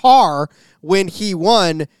his car when he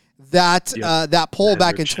won that pole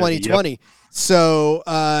back in 2020. Yep. So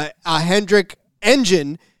a Hendrick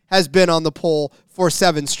engine has been on the pole for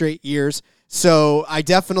 7 straight years. So I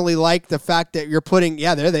definitely like the fact that you're putting,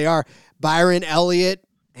 there they are, Byron, Elliott.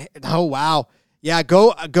 Oh, wow. Yeah,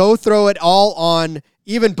 go throw it all on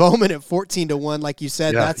even Bowman at 14-1, like you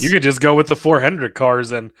said. Yeah, you could just go with the 4 Hendrick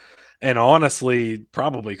cars and honestly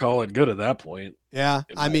probably call it good at that point. Yeah,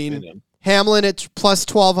 I mean, opinion. Hamlin at plus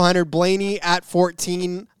 1,200, Blaney at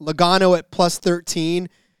 14, Logano at plus 13,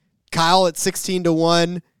 Kyle at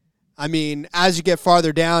 16-1. I mean, as you get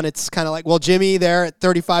farther down, it's kind of like, well, Jimmy there at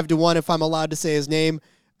 35-1, if I'm allowed to say his name.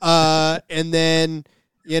 And then,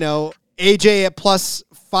 AJ at plus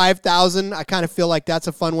 5,000. I kind of feel like that's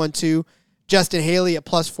a fun one too. Justin Haley at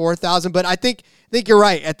plus 4,000. But I think you're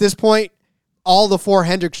right. At this point, all the 4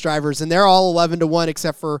 Hendricks drivers, and they're all 11-1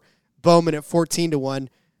 except for Bowman at 14-1.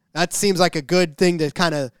 That seems like a good thing to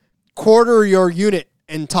kind of quarter your unit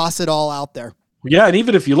and toss it all out there. Yeah, and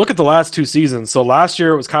even if you look at the last 2 seasons, so last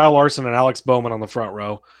year it was Kyle Larson and Alex Bowman on the front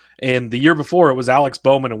row, and the year before it was Alex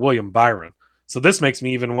Bowman and William Byron. So this makes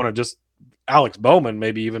me even want to just Alex Bowman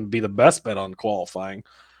maybe even be the best bet on qualifying.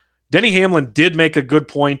 Denny Hamlin did make a good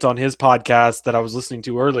point on his podcast that I was listening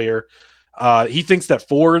to earlier. He thinks that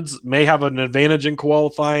Fords may have an advantage in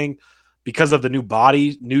qualifying because of the new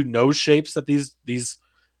new nose shapes that these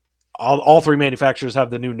all 3 manufacturers have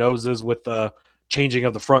the new noses with the changing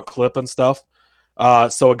of the front clip and stuff.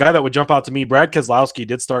 So a guy that would jump out to me, Brad Keselowski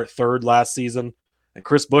did start 3rd last season, and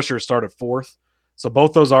Chris Buescher started 4th. So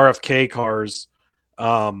both those RFK cars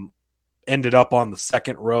ended up on the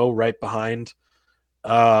 2nd row right behind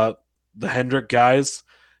the Hendrick guys.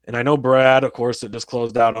 And I know Brad, of course, it just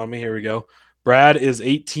closed out on me. Here we go. Brad is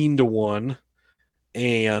 18-1,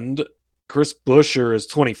 and Chris Buescher is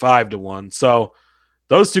 25-1. So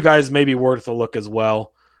those 2 guys may be worth a look as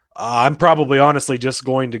well. I'm probably honestly just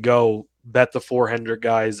going to go bet the 4 Hendrick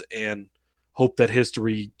guys and hope that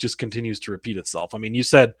history just continues to repeat itself. I mean, you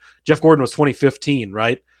said Jeff Gordon was 2015,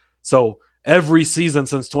 right? So every season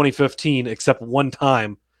since 2015, except one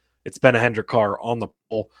time, it's been a Hendrick car on the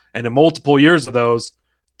pole. And in multiple years of those,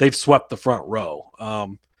 they've swept the front row.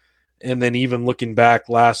 And then even looking back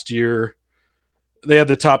last year, they had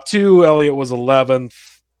the top two. Elliott was 11th.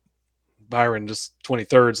 Byron just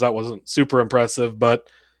 23rd. So that wasn't super impressive. But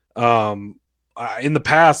in the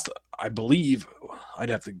past, I believe I'd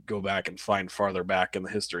have to go back and find farther back in the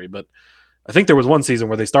history. But I think there was one season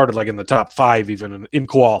where they started like in the top 5, even in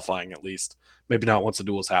qualifying at least. Maybe not once the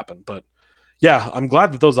duels happened. But yeah, I'm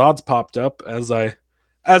glad that those odds popped up as I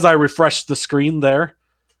refreshed the screen there.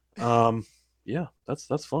 Yeah,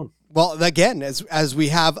 that's fun. Well, again, as we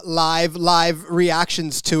have live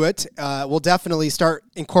reactions to it, we'll definitely start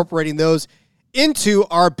incorporating those into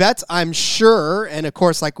our bets, I'm sure. And of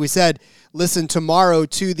course, like we said, listen tomorrow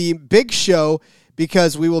to the big show,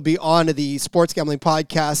 because we will be on the Sports Gambling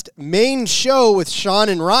Podcast main show with Sean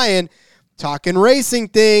and Ryan talking racing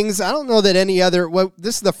things. I don't know that any other,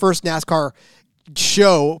 this is the first NASCAR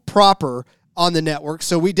show proper on the network.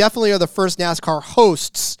 So we definitely are the first NASCAR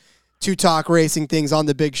hosts to talk racing things on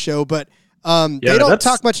the big show, but they don't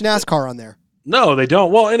talk much NASCAR on there. No, they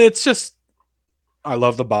don't. Well, and it's just, I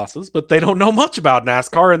love the bosses, but they don't know much about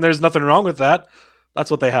NASCAR, and there's nothing wrong with that. That's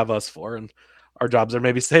what they have us for, and our jobs are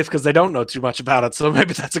maybe safe because they don't know too much about it, so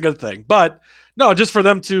maybe that's a good thing. But no, just for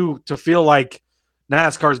them to feel like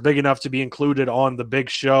NASCAR is big enough to be included on the big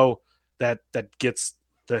show that gets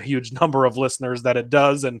the huge number of listeners that it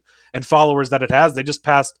does and followers that it has. They just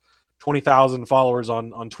passed 20,000 followers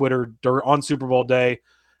on Twitter on Super Bowl day,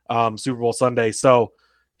 Super Bowl Sunday. So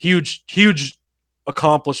huge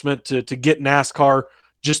accomplishment to get NASCAR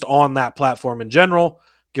just on that platform in general.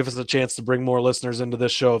 Give us a chance to bring more listeners into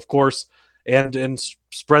this show, of course, and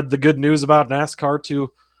spread the good news about NASCAR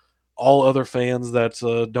to all other fans that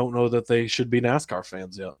don't know that they should be NASCAR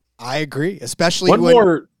fans yet. I agree, especially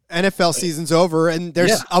when NFL season's over and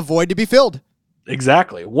there's a void to be filled.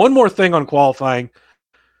 Exactly. One more thing on qualifying.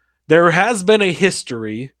 There has been a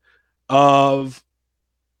history of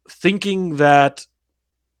thinking that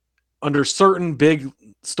under certain big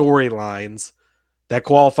storylines that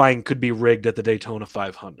qualifying could be rigged at the Daytona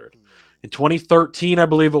 500. In 2013, I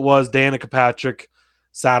believe it was, Danica Patrick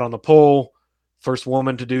sat on the pole, first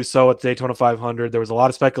woman to do so at the Daytona 500. There was a lot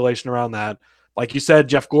of speculation around that. Like you said,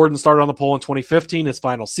 Jeff Gordon started on the pole in 2015, his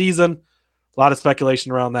final season. A lot of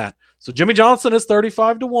speculation around that. So Jimmy Johnson is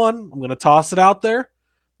 35-1. I'm going to toss it out there.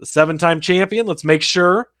 The 7-time champion. Let's make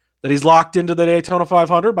sure that he's locked into the Daytona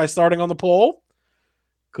 500 by starting on the pole.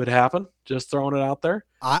 Could happen. Just throwing it out there.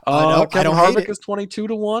 Kevin Harvick is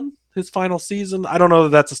 22-1. His final season. I don't know that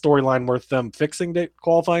that's a storyline worth them fixing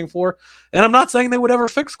qualifying for. And I'm not saying they would ever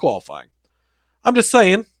fix qualifying. I'm just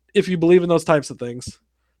saying, if you believe in those types of things,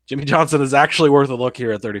 Jimmy Johnson is actually worth a look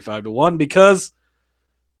here at 35-1, because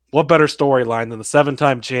what better storyline than the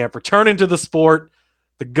 7-time champ returning to the sport,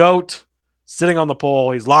 the GOAT, sitting on the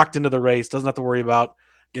pole. He's locked into the race. Doesn't have to worry about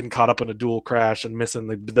getting caught up in a dual crash and missing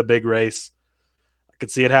the big race. I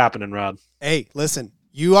could see it happening, Rod. Hey, listen,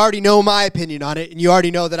 you already know my opinion on it, and you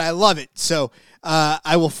already know that I love it. So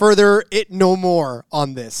I will further it no more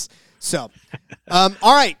on this. So, all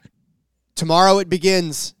right. Tomorrow it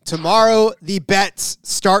begins. Tomorrow the bets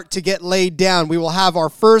start to get laid down. We will have our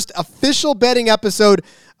first official betting episode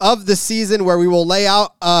of the season where we will lay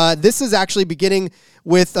out. This is actually beginning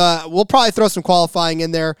with, we'll probably throw some qualifying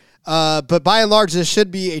in there. But by and large, this should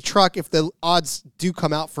be a truck if the odds do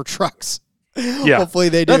come out for trucks. Yeah, hopefully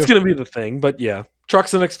they do. That's going to be the thing. But yeah,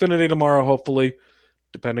 trucks and Xfinity tomorrow, hopefully,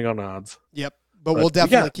 depending on odds. Yep. But we'll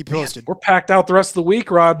definitely keep you posted. We're packed out the rest of the week,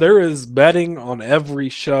 Rod. There is betting on every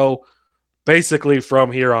show, basically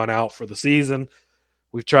from here on out for the season.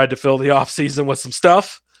 We've tried to fill the off season with some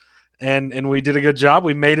stuff, and we did a good job.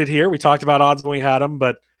 We made it here. We talked about odds when we had them,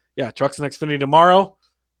 but yeah, trucks and Xfinity tomorrow.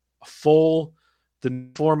 The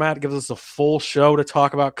format gives us a full show to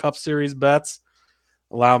talk about Cup Series bets.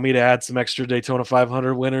 Allow me to add some extra Daytona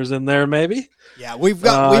 500 winners in there, maybe. Yeah, we've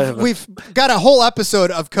got a whole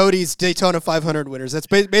episode of Cody's Daytona 500 winners. That's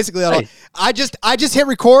basically all. I just hit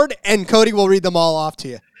record, and Cody will read them all off to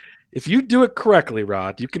you. If you do it correctly,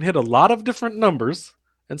 Rod, you can hit a lot of different numbers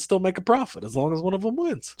and still make a profit as long as one of them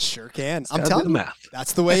wins. Sure can. I'm telling you, math.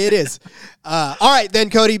 That's the way it is. All right, then,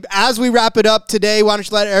 Cody, as we wrap it up today, why don't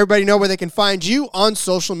you let everybody know where they can find you on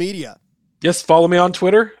social media? Yes, follow me on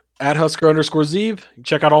Twitter, @Husker_Zeev. You can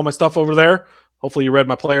check out all my stuff over there. Hopefully you read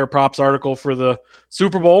my player props article for the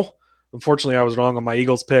Super Bowl. Unfortunately, I was wrong on my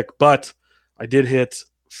Eagles pick, but I did hit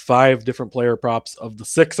 5 different player props of the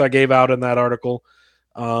 6 I gave out in that article.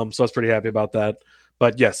 So I was pretty happy about that.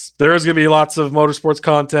 But yes, there is going to be lots of motorsports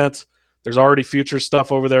content. There's already future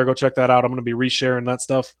stuff over there. Go check that out. I'm going to be resharing that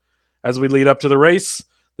stuff as we lead up to the race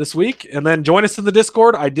this week. And then join us in the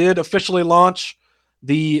Discord. I did officially launch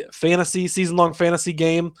the season-long fantasy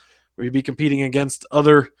game where you'll be competing against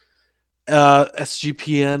other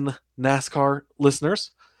SGPN NASCAR listeners.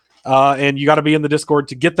 And you got to be in the Discord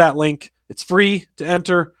to get that link. It's free to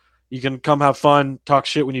enter. You can come have fun, talk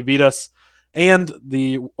shit when you beat us. And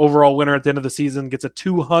the overall winner at the end of the season gets a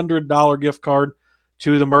 $200 gift card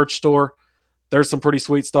to the merch store. There's some pretty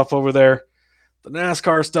sweet stuff over there. The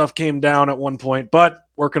NASCAR stuff came down at one point, but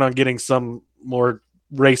working on getting some more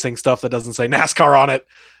racing stuff that doesn't say NASCAR on it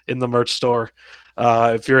in the merch store.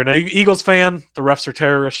 If you're an Eagles fan, the Refs Are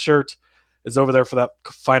Terrorists shirt is over there for that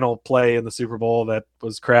final play in the Super Bowl that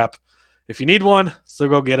was crap. If you need one, so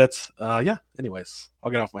go get it. Anyways,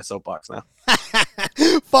 I'll get off my soapbox now.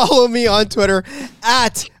 Follow me on Twitter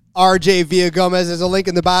at RJ Villagomez. There's a link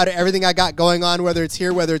in the bio to everything I got going on, whether it's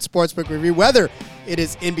here, whether it's Sportsbook Review, whether it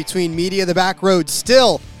is In Between Media. The Back Road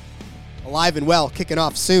still alive and well, kicking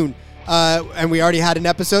off soon. And we already had an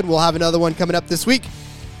episode. We'll have another one coming up this week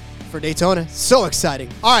for Daytona. So exciting.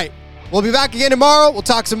 All right, we'll be back again tomorrow. We'll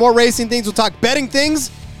talk some more racing things. We'll talk betting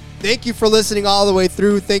things. Thank you for listening all the way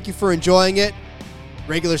through. Thank you for enjoying it.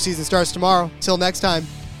 Regular season starts tomorrow. Till next time.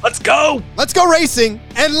 Let's go! Let's go racing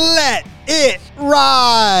and let it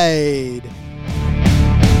ride.